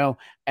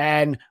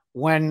 and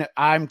when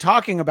I'm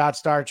talking about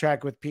Star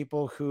Trek with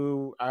people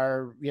who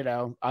are,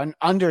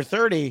 under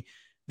 30,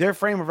 their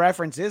frame of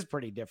reference is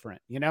pretty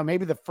different.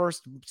 Maybe the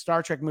first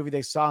Star Trek movie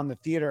they saw in the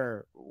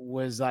theater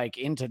was like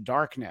Into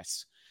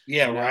Darkness.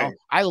 Yeah, right.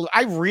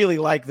 I really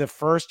like the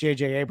first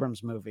J.J.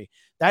 Abrams movie.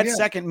 That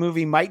second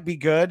movie might be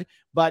good,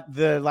 but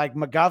the like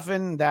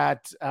MacGuffin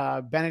that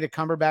Benedict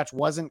Cumberbatch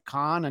wasn't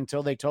Khan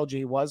until they told you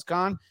he was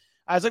Khan.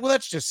 I was like, well,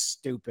 that's just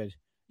stupid.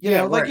 You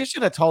know, like you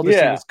should have told us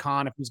he was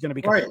Khan if he's going to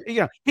be. Right.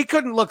 You know, he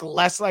couldn't look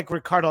less like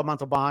Ricardo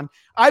Montalban.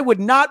 I would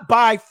not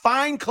buy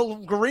fine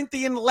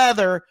Corinthian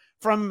leather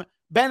from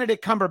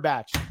Benedict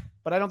Cumberbatch,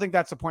 but I don't think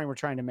that's the point we're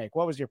trying to make.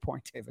 What was your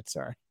point, David?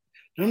 Sorry.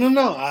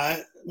 No.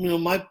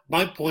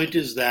 My point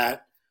is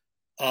that,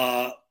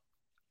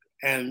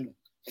 and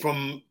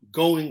from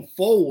going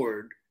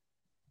forward,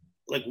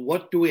 like,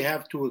 what do we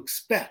have to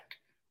expect?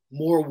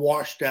 More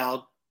washed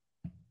out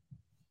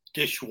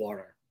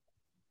dishwater.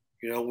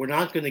 You know, we're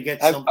not going to get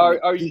something.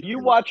 Are you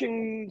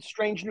watching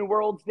Strange New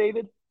Worlds,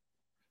 David?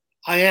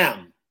 I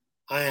am.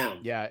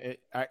 Yeah,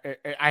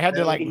 I had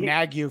to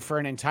nag you for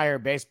an entire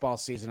baseball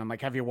season. I'm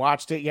like, have you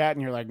watched it yet?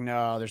 And you're like,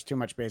 no, there's too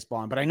much baseball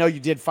on. But I know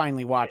you did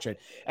finally watch it,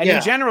 and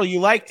in general,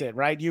 you liked it,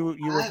 right? You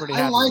were pretty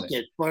happy. I like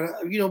it,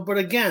 but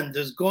again,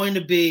 there's going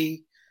to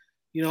be,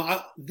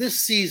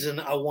 this season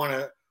I want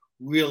to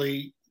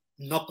really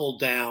knuckle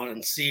down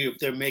and see if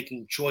they're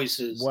making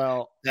choices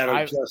that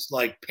are just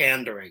like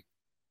pandering.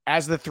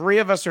 As the three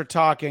of us are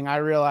talking, I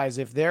realize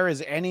if there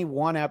is any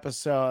one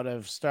episode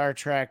of Star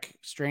Trek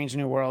Strange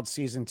New World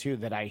Season 2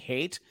 that I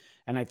hate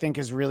and I think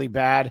is really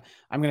bad,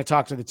 I'm going to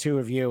talk to the two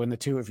of you and the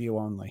two of you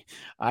only.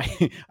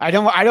 I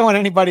don't want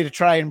anybody to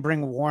try and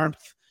bring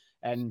warmth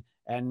and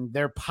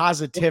their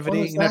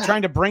positivity,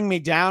 trying to bring me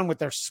down with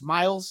their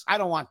smiles. I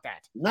don't want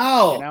that.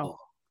 No.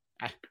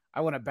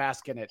 I want to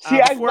bask in it.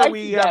 See, before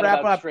we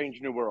wrap up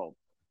Strange New World.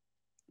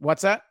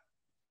 What's that?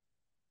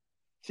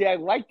 See, I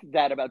liked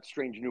that about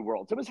Strange New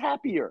Worlds. It was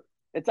happier.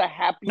 It's a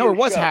happier. No, it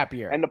was show.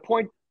 Happier. And the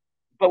point,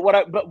 but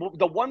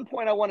the one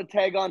point I want to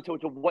tag on to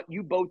what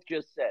you both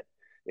just said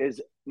is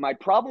my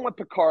problem with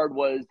Picard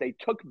was they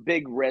took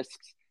big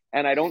risks,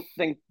 and I don't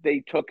think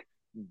they took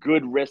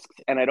good risks,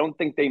 and I don't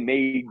think they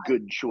made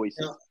good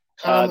choices.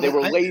 They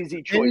were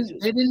lazy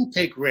choices. They didn't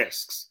take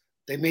risks.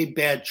 They made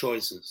bad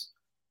choices.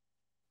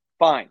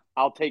 Fine,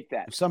 I'll take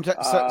that.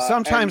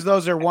 Sometimes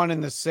those are one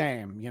and the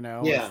same.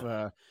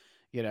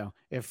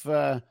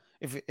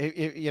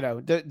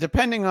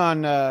 Depending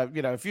on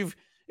if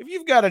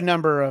you've got a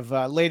number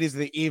of ladies of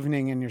the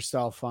evening in your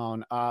cell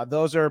phone,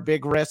 those are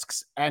big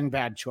risks and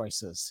bad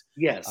choices.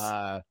 Yes.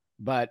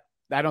 But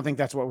I don't think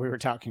that's what we were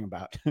talking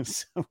about.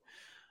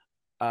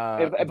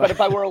 But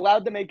if I were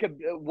allowed to make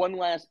one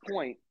last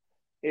point,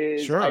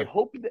 is sure.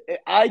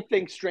 I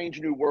think Strange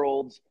New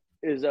Worlds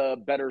is a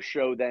better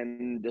show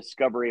than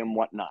Discovery and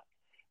whatnot.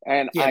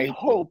 And I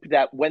hope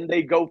that when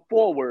they go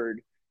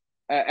forward,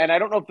 and I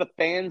don't know if the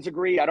fans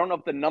agree, I don't know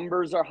if the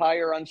numbers are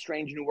higher on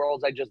Strange New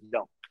Worlds, I just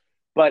don't.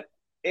 But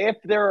if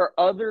there are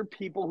other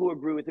people who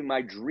agree with me,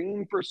 my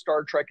dream for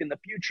Star Trek in the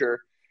future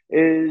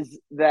is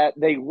that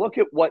they look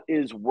at what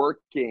is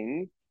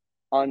working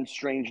on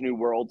Strange New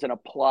Worlds and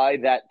apply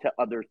that to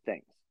other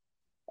things.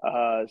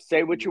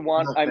 Say what you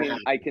want. I mean,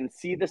 I can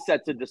see the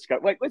sets of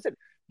Discovery. Like, listen,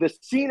 the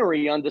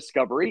scenery on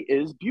Discovery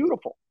is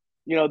beautiful.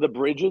 The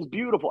bridge is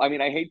beautiful. I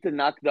mean, I hate to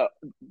knock the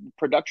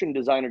production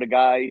designer, the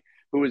guy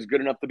who is good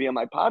enough to be on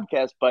my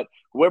podcast, but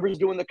whoever's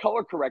doing the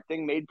color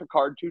correcting made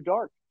Picard too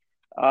dark.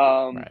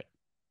 Right.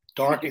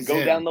 Dark can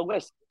go down the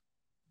list.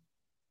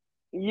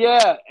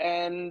 Yeah,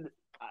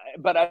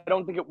 but I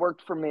don't think it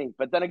worked for me.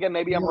 But then again,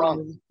 maybe I'm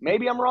wrong.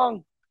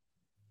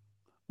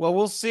 Well,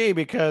 we'll see,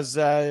 because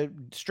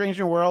Strange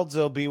New Worlds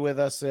will be with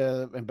us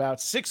in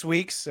about 6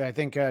 weeks, I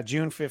think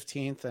June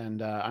 15th,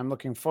 and I'm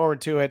looking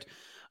forward to it.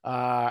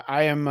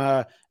 I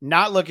am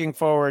not looking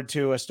forward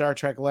to a Star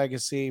Trek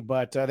Legacy,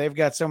 but they've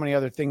got so many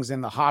other things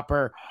in the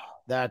hopper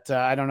that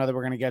I don't know that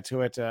we're going to get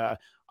to it.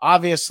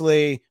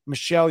 Obviously,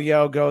 Michelle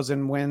Yeoh goes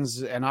and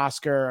wins an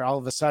Oscar. All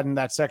of a sudden,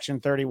 that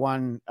Section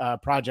 31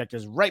 project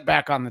is right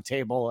back on the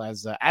table.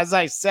 As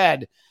I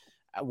said,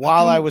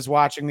 while I was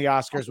watching the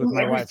Oscars with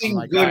my wife, I'm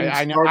like,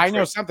 I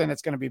know something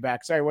that's going to be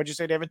back. Sorry, what'd you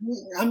say, David?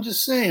 I'm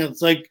just saying,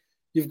 it's like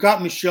you've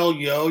got Michelle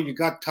Yeoh, you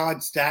got Todd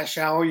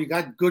Stashower, you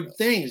got good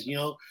things,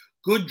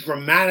 good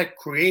dramatic,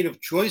 creative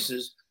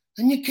choices,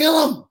 and you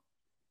kill them.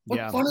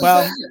 What fun is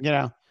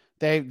that?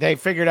 They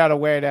figured out a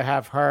way to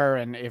have her,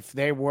 and if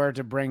they were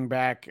to bring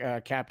back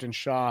Captain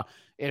Shaw,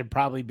 it'd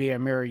probably be a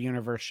Mirror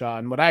Universe Shaw.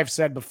 And what I've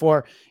said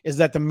before is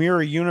that the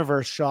Mirror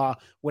Universe Shaw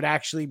would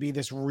actually be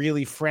this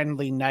really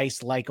friendly,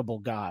 nice, likable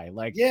guy.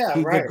 Like,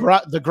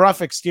 the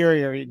gruff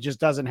exterior, it just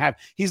doesn't have.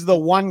 He's the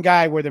one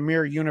guy where the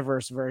Mirror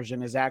Universe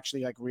version is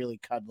actually like really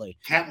cuddly.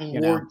 Captain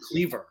Ward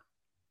Cleaver.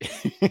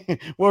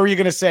 What were you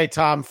going to say,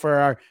 Tom,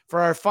 for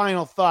our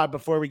final thought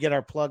before we get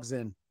our plugs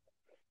in?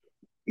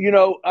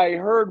 I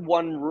heard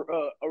one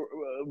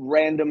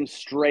random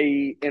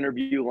stray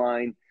interview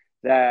line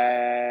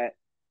that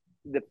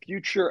the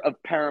future of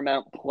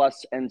Paramount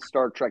Plus and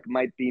Star Trek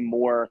might be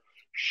more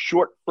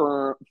short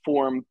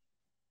form,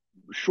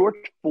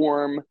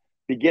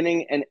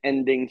 beginning and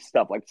ending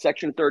stuff. Like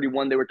Section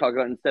 31, they were talking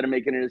about, instead of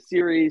making it a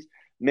series,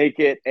 make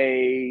it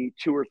a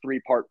 2 or 3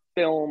 part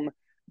film.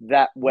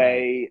 That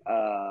way,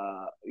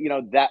 when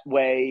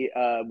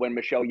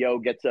Michelle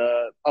Yeoh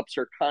ups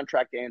her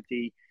contract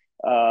ante,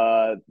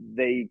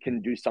 they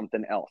can do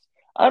something else.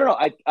 I don't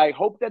know. I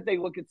hope that they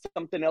look at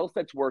something else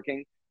that's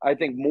working. I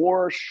think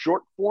more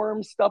short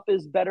form stuff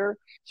is better.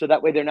 So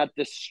that way they're not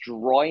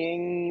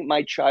destroying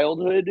my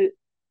childhood,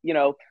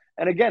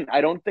 And again, I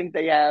don't think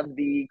they have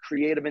the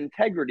creative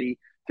integrity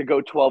to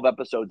go 12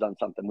 episodes on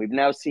something. We've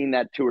now seen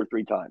that 2 or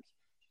 3 times.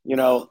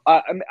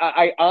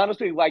 I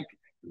honestly like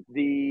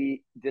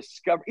the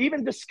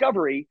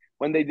Discovery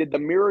when they did the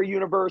Mirror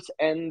Universe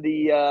and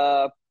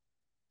the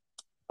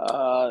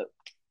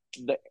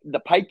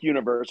Pike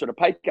universe or the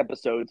Pike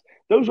episodes.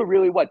 Those were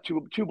really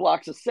two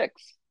blocks of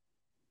 6.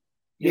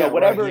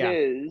 Whatever it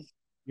is.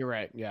 You're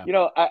right. Yeah.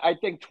 I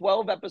think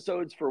 12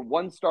 episodes for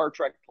one Star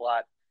Trek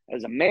plot.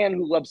 As a man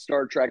who loves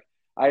Star Trek,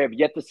 I have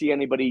yet to see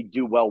anybody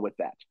do well with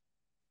that.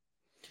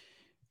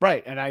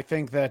 Right. And I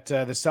think that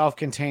the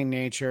self-contained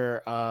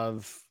nature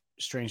of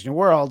Strange New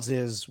Worlds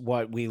is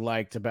what we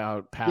liked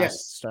about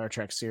past Star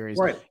Trek series.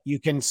 Right. You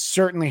can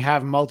certainly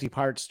have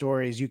multi-part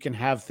stories. You can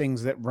have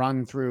things that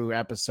run through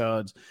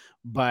episodes,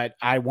 but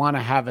I want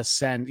to have a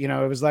sense, it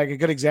was like a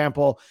good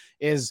example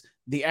is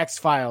the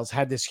X-Files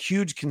had this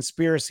huge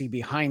conspiracy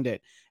behind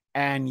it,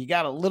 and you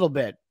got a little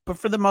bit, but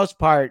for the most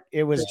part,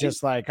 it was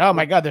just like, oh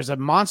my God, there's a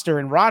monster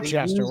in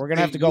Rochester. We're going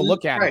to have to go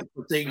look at it.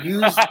 But they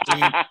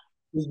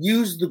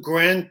use the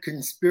grand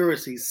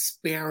conspiracy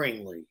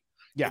sparingly.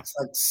 Yeah. It's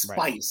like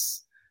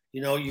spice.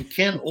 Right. You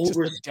can't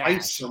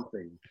overspice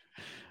something.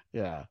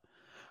 Yeah.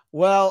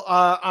 Well,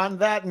 on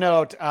that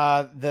note,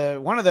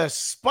 one of the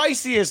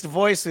spiciest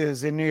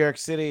voices in New York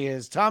City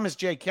is Thomas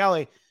J.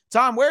 Kelly.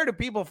 Tom, where do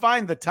people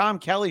find the Tom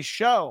Kelly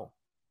Show?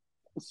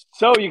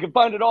 So you can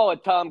find it all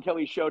at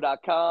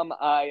TomKellyShow.com.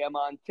 I am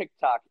on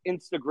TikTok,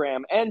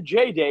 Instagram, and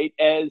JDate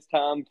as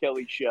Tom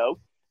Kelly Show.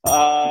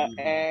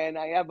 And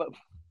I have a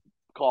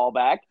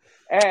callback.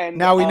 And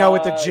now we know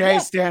what the J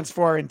stands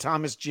for in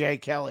Thomas J.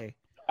 Kelly.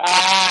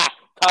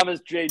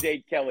 Thomas J.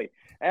 Date Kelly.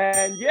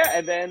 And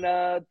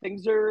then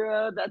things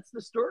are, that's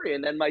the story.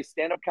 And then my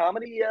stand-up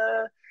comedy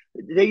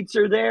dates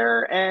are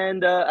there.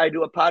 And I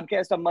do a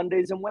podcast on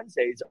Mondays and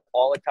Wednesdays,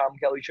 all at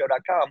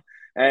TomKellyShow.com.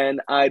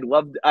 And I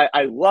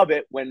love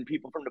it when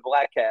people from the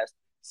Bladtcast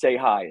say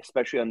hi,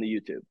 especially on the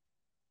YouTube.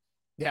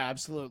 Yeah,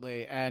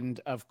 absolutely. And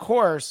of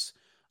course,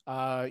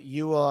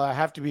 you will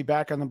have to be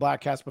back on the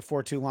Bladtcast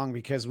before too long,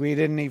 because I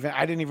didn't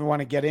even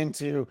want to get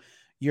into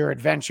your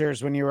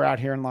adventures when you were out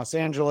here in Los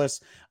Angeles.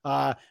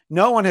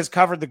 No one has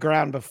covered the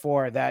ground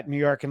before that New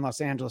York and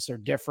Los Angeles are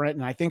different.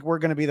 And I think we're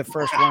going to be the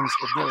first ones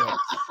to do it.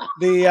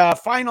 The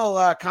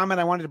final comment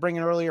I wanted to bring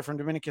in earlier from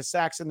Dominicus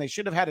Saxon, they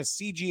should have had a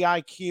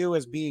CGI Q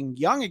as being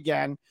young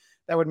again.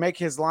 That would make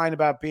his line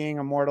about being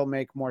immortal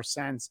make more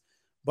sense.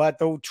 But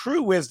the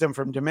true wisdom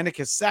from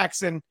Dominicus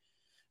Saxon,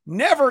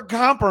 never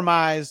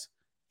compromise,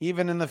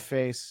 even in the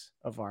face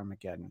of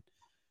Armageddon.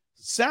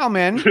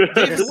 Salman,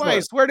 David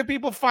Weiss, where do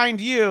people find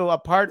you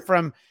apart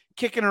from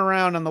kicking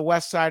around on the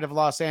west side of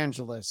Los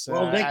Angeles?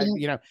 Well,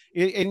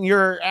 in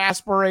your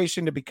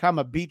aspiration to become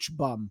a beach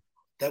bum.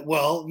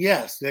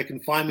 Yes, they can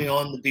find me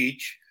on the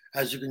beach.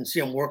 As you can see,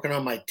 I'm working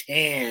on my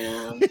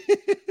tan.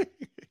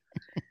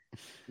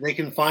 They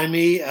can find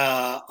me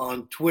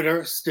on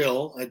Twitter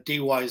still at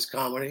DWise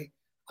Comedy.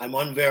 I'm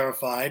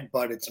unverified,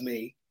 but it's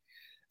me.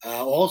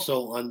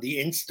 Also on the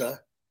Insta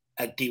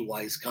at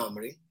DWise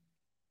Comedy.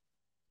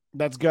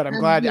 That's good. I'm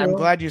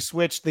glad you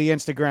switched the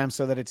Instagram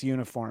so that it's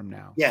uniform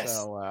now. Yes.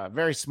 So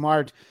very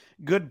smart,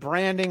 good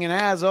branding. And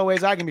as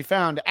always, I can be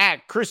found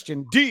at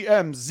Christian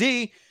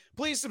DMZ.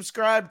 Please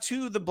subscribe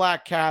to the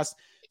Bladtcast,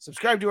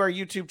 subscribe to our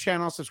YouTube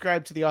channel,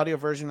 subscribe to the audio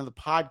version of the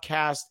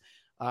podcast.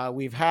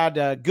 We've had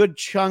a good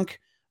chunk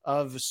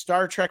of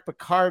Star Trek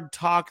Picard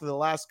talk the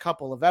last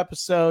couple of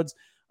episodes.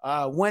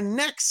 When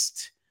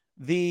next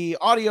the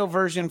audio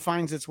version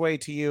finds its way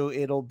to you,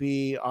 it'll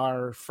be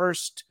our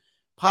first,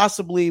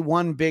 possibly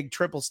one big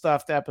triple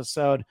stuffed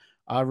episode,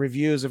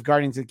 reviews of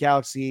Guardians of the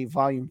Galaxy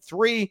Volume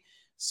 3.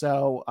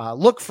 So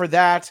look for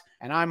that.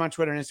 And I'm on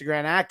Twitter and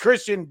Instagram at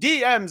Christian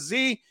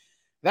DMZ.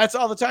 That's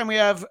all the time we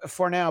have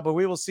for now, but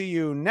we will see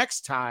you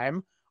next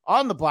time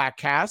on the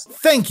Bladtcast.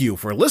 Thank you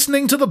for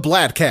listening to the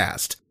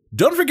Bladtcast.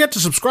 Don't forget to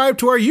subscribe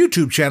to our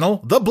YouTube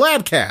channel, The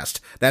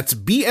Bladtcast. That's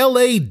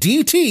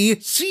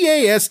BLADTCAST.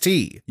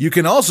 You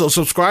can also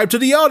subscribe to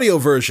the audio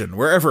version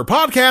wherever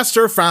podcasts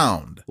are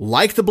found.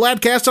 Like the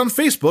Bladtcast on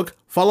Facebook,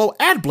 follow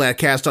at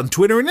Bladtcast on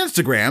Twitter and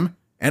Instagram,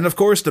 and of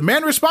course, the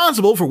man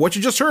responsible for what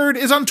you just heard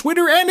is on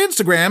Twitter and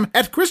Instagram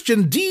at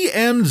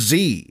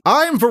ChristianDMZ.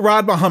 I'm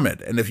Farad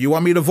Muhammad, and if you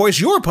want me to voice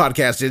your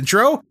podcast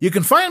intro, you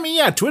can find me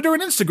at Twitter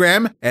and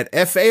Instagram at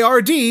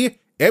FARDMUHAMMAD.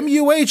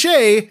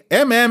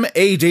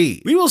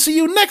 We will see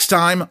you next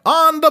time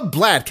on the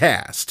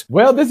Bladtcast.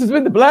 Well, this has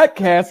been the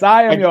Bladtcast.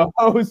 I am your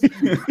host.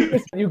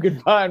 You can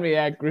find me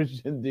at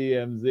Christian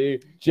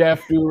DMZ.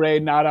 Jeff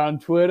Duray, not on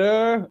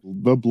Twitter.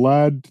 The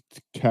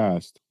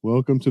Bladtcast.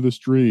 Welcome to the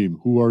stream.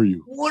 Who are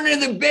you? One of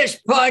the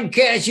best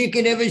podcasts you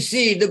can ever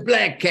see, the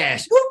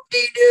Bladtcast.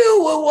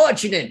 Whoop-de-doo, we're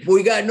watching it.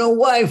 We got no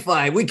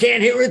Wi-Fi. We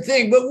can't hear a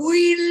thing, but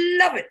we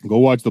love it. Go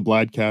watch the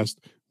Bladtcast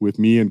with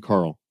me and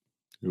Carl.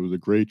 It was a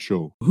great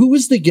show. Who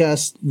was the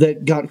guest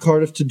that got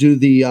Cardiff to do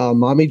the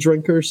mommy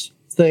drinkers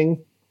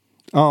thing?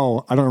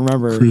 Oh, I don't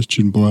remember.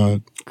 Christian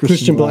Blatt.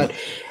 Christian Blatt.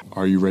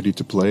 Are you ready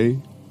to play?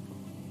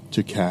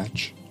 To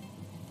catch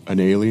an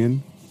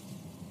alien?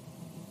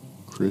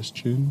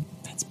 Christian?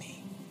 That's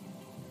me.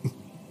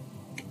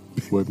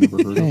 Who I've never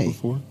heard of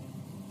before.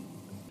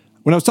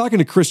 When I was talking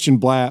to Christian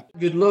Blatt,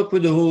 Good luck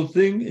with the whole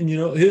thing. And,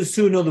 here's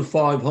to another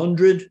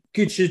 500.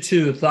 Get you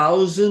to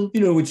 1,000,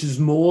 which is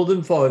more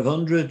than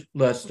 500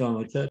 last time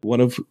I checked.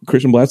 One of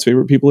Christian Blatt's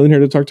favorite people in here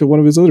to talk to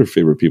one of his other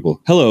favorite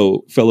people.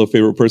 Hello, fellow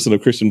favorite person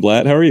of Christian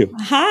Blatt. How are you?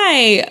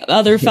 Hi,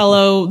 other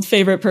fellow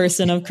favorite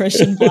person of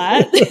Christian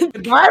Blatt.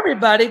 Goodbye,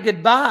 everybody.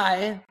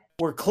 Goodbye.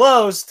 We're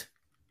closed.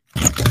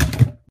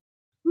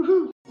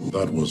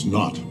 That was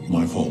not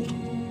my fault.